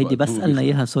بتبلش، هيدي بسألنا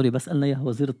إياها، سوري بسألنا إياها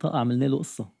وزير الطاقة، عملنا له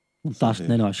قصة 18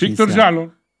 22 فيك ترجع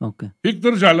له. أوكي. فيك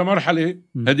ترجع لمرحلة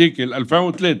هديك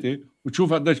 2003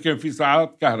 وتشوف قديش كان في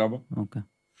ساعات كهرباء. أوكي.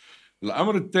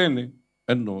 الأمر الثاني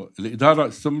إنه الإدارة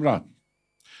استمرت.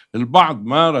 البعض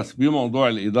مارس بموضوع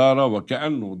الإدارة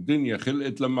وكأنه الدنيا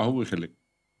خلقت لما هو خلق.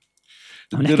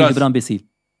 نحكي جبران بيسيل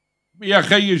يا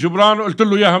خي جبران، قلت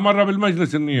له إياها مرة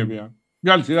بالمجلس النيابي، يعني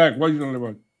جالس هيك وجهنا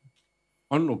لوجه،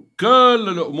 انه كل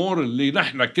الامور اللي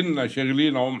نحن كنا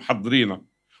شغلينها ومحضرينها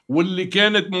واللي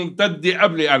كانت ممتده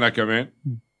قبلي انا كمان،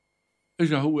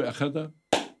 اجى هو اخذها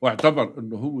واعتبر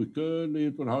انه هو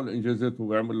كلياتهم هول الانجازات هو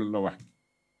بيعمل لنا واحد،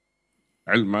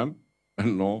 علما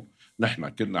انه نحن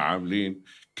كنا عاملين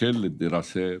كل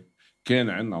الدراسات. كان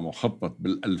عندنا مخطط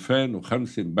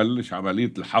بال2005 نبلش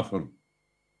عمليه الحفر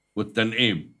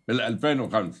والتنقيب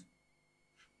بال2005.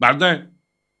 بعدين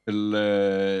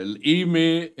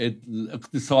القيمة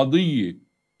الاقتصادية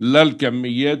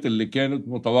للكميات اللي كانت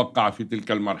متوقعة في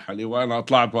تلك المرحلة، وأنا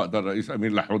طلعت وقت الرئيس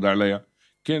أمين لحود عليها،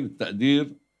 كان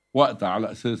التقدير وقتها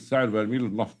على أساس سعر برميل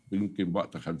النفط يمكن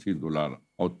وقتها $50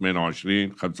 أو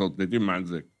 28 35 ما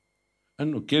عندك،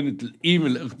 أنه كانت القيمة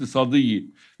الاقتصادية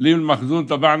للمخزون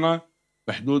تبعنا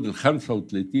بحدود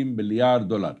 $35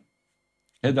 مليار.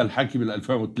 هذا الحكي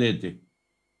بال2003.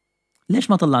 ليش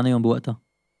ما طلعناهم بوقتها؟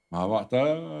 ما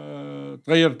وقتها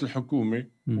تغيرت الحكومة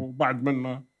وبعد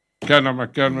منها كان ما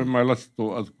كان مما لست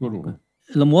أذكره.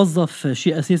 الموظف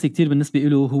شيء أساسي كتير بالنسبة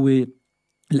له هو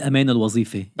الأمان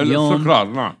الوظيفي. الاستقرار.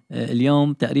 نعم.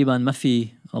 اليوم تقريبا ما في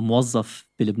موظف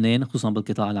بلبنان خصوصا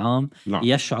بالقطاع العام نعم.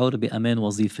 يشعر بأمان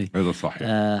وظيفي. هذا صحيح.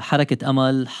 حركة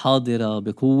أمل حاضرة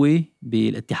بقوة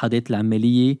بالاتحادات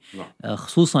العمالية. نعم.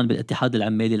 خصوصا بالاتحاد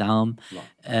العمالي العام.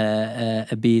 نعم.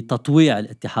 بتطويع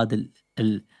الاتحاد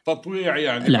تطويع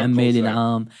يعني العمالي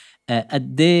العام.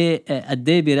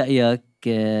 قديه برأيك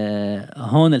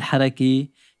هون الحركة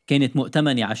كانت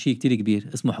مؤتمنة على شيء كتير كبير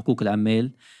اسمه حقوق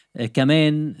العمال؟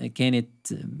 كمان كانت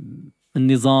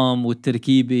النظام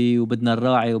والتركيبة وبدنا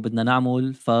نراعي وبدنا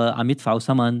نعمل، فعم يدفعوا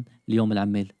ثمن اليوم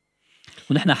العمال،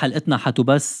 ونحن حلقتنا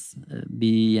حتبث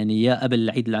يعني يا قبل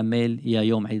عيد العمال يا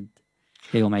يوم عيد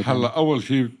هلا أول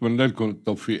شيء بتمنى لكم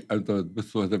التوفيق، أنت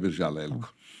بتبثوا هذا بيرجع لكم.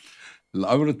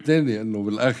 الأمر الثاني أنه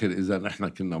بالآخر إذا نحن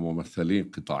كنا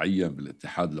ممثلين قطاعيا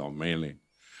بالاتحاد العمالي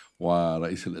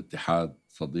ورئيس الاتحاد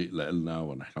صديق لنا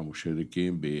ونحن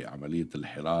مشاركين بعملية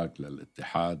الحراك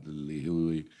للاتحاد اللي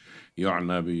هو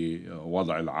يعنى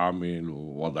بوضع العامل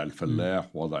ووضع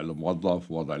الفلاح ووضع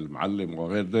الموظف ووضع المعلم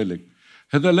وغير ذلك،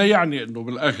 هذا لا يعني أنه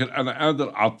بالآخر أنا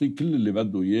قادر أعطيه كل اللي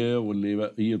بده إياه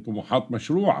واللي هي طموحات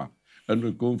مشروعة، أنه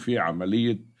يكون في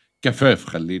عملية كفاف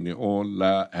خليني أقول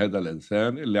لهذا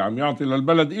الإنسان اللي عم يعطي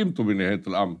للبلد قيمته بنهاية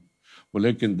الأمر.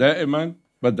 ولكن دائما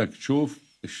بدك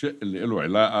تشوف الشيء اللي له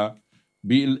علاقة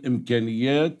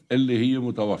بالإمكانيات اللي هي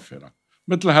متوفرة.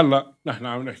 مثل هلأ نحن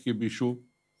عم نحكي بشو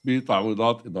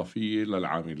بتعويضات إضافية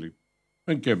للعاملين،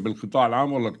 إن كان بالقطاع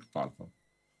العام ولا القطاع الخاص.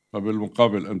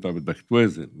 فبالمقابل أنت بدك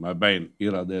توازن ما بين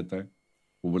إيراداتك،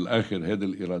 وبالآخر هذه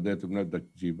الإيرادات من بدك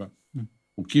تجيبها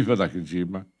وكيف بدك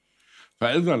تجيبها.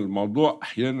 فإذا الموضوع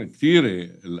أحيانا كثيرة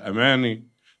الأمانة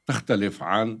تختلف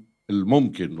عن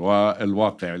الممكن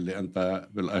والواقع اللي أنت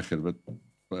بالآخر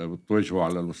بتواجهه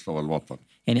على المستوى الوطني.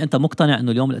 يعني أنت مقتنع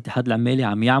أنه اليوم الاتحاد العمالي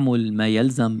عم يعمل ما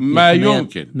يلزم ما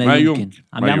يمكن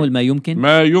عم يعمل ما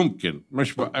يمكن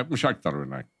مش أكتر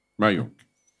من هيك، ما يمكن.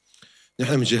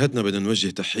 نحن من جهتنا بدنا نوجه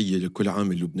تحية لكل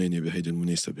عامل لبناني بهيدي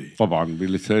المناسبة. طبعا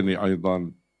بلساني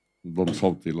أيضا ضم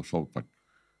صوتي لصوتك،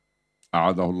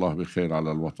 أعاده الله بخير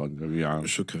على الوطن جميعا.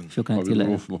 شكرا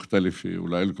بظروف مختلفة،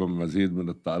 ولكم مزيد من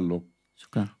التألق.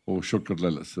 شكرا، وشكر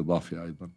للاستضافة أيضا.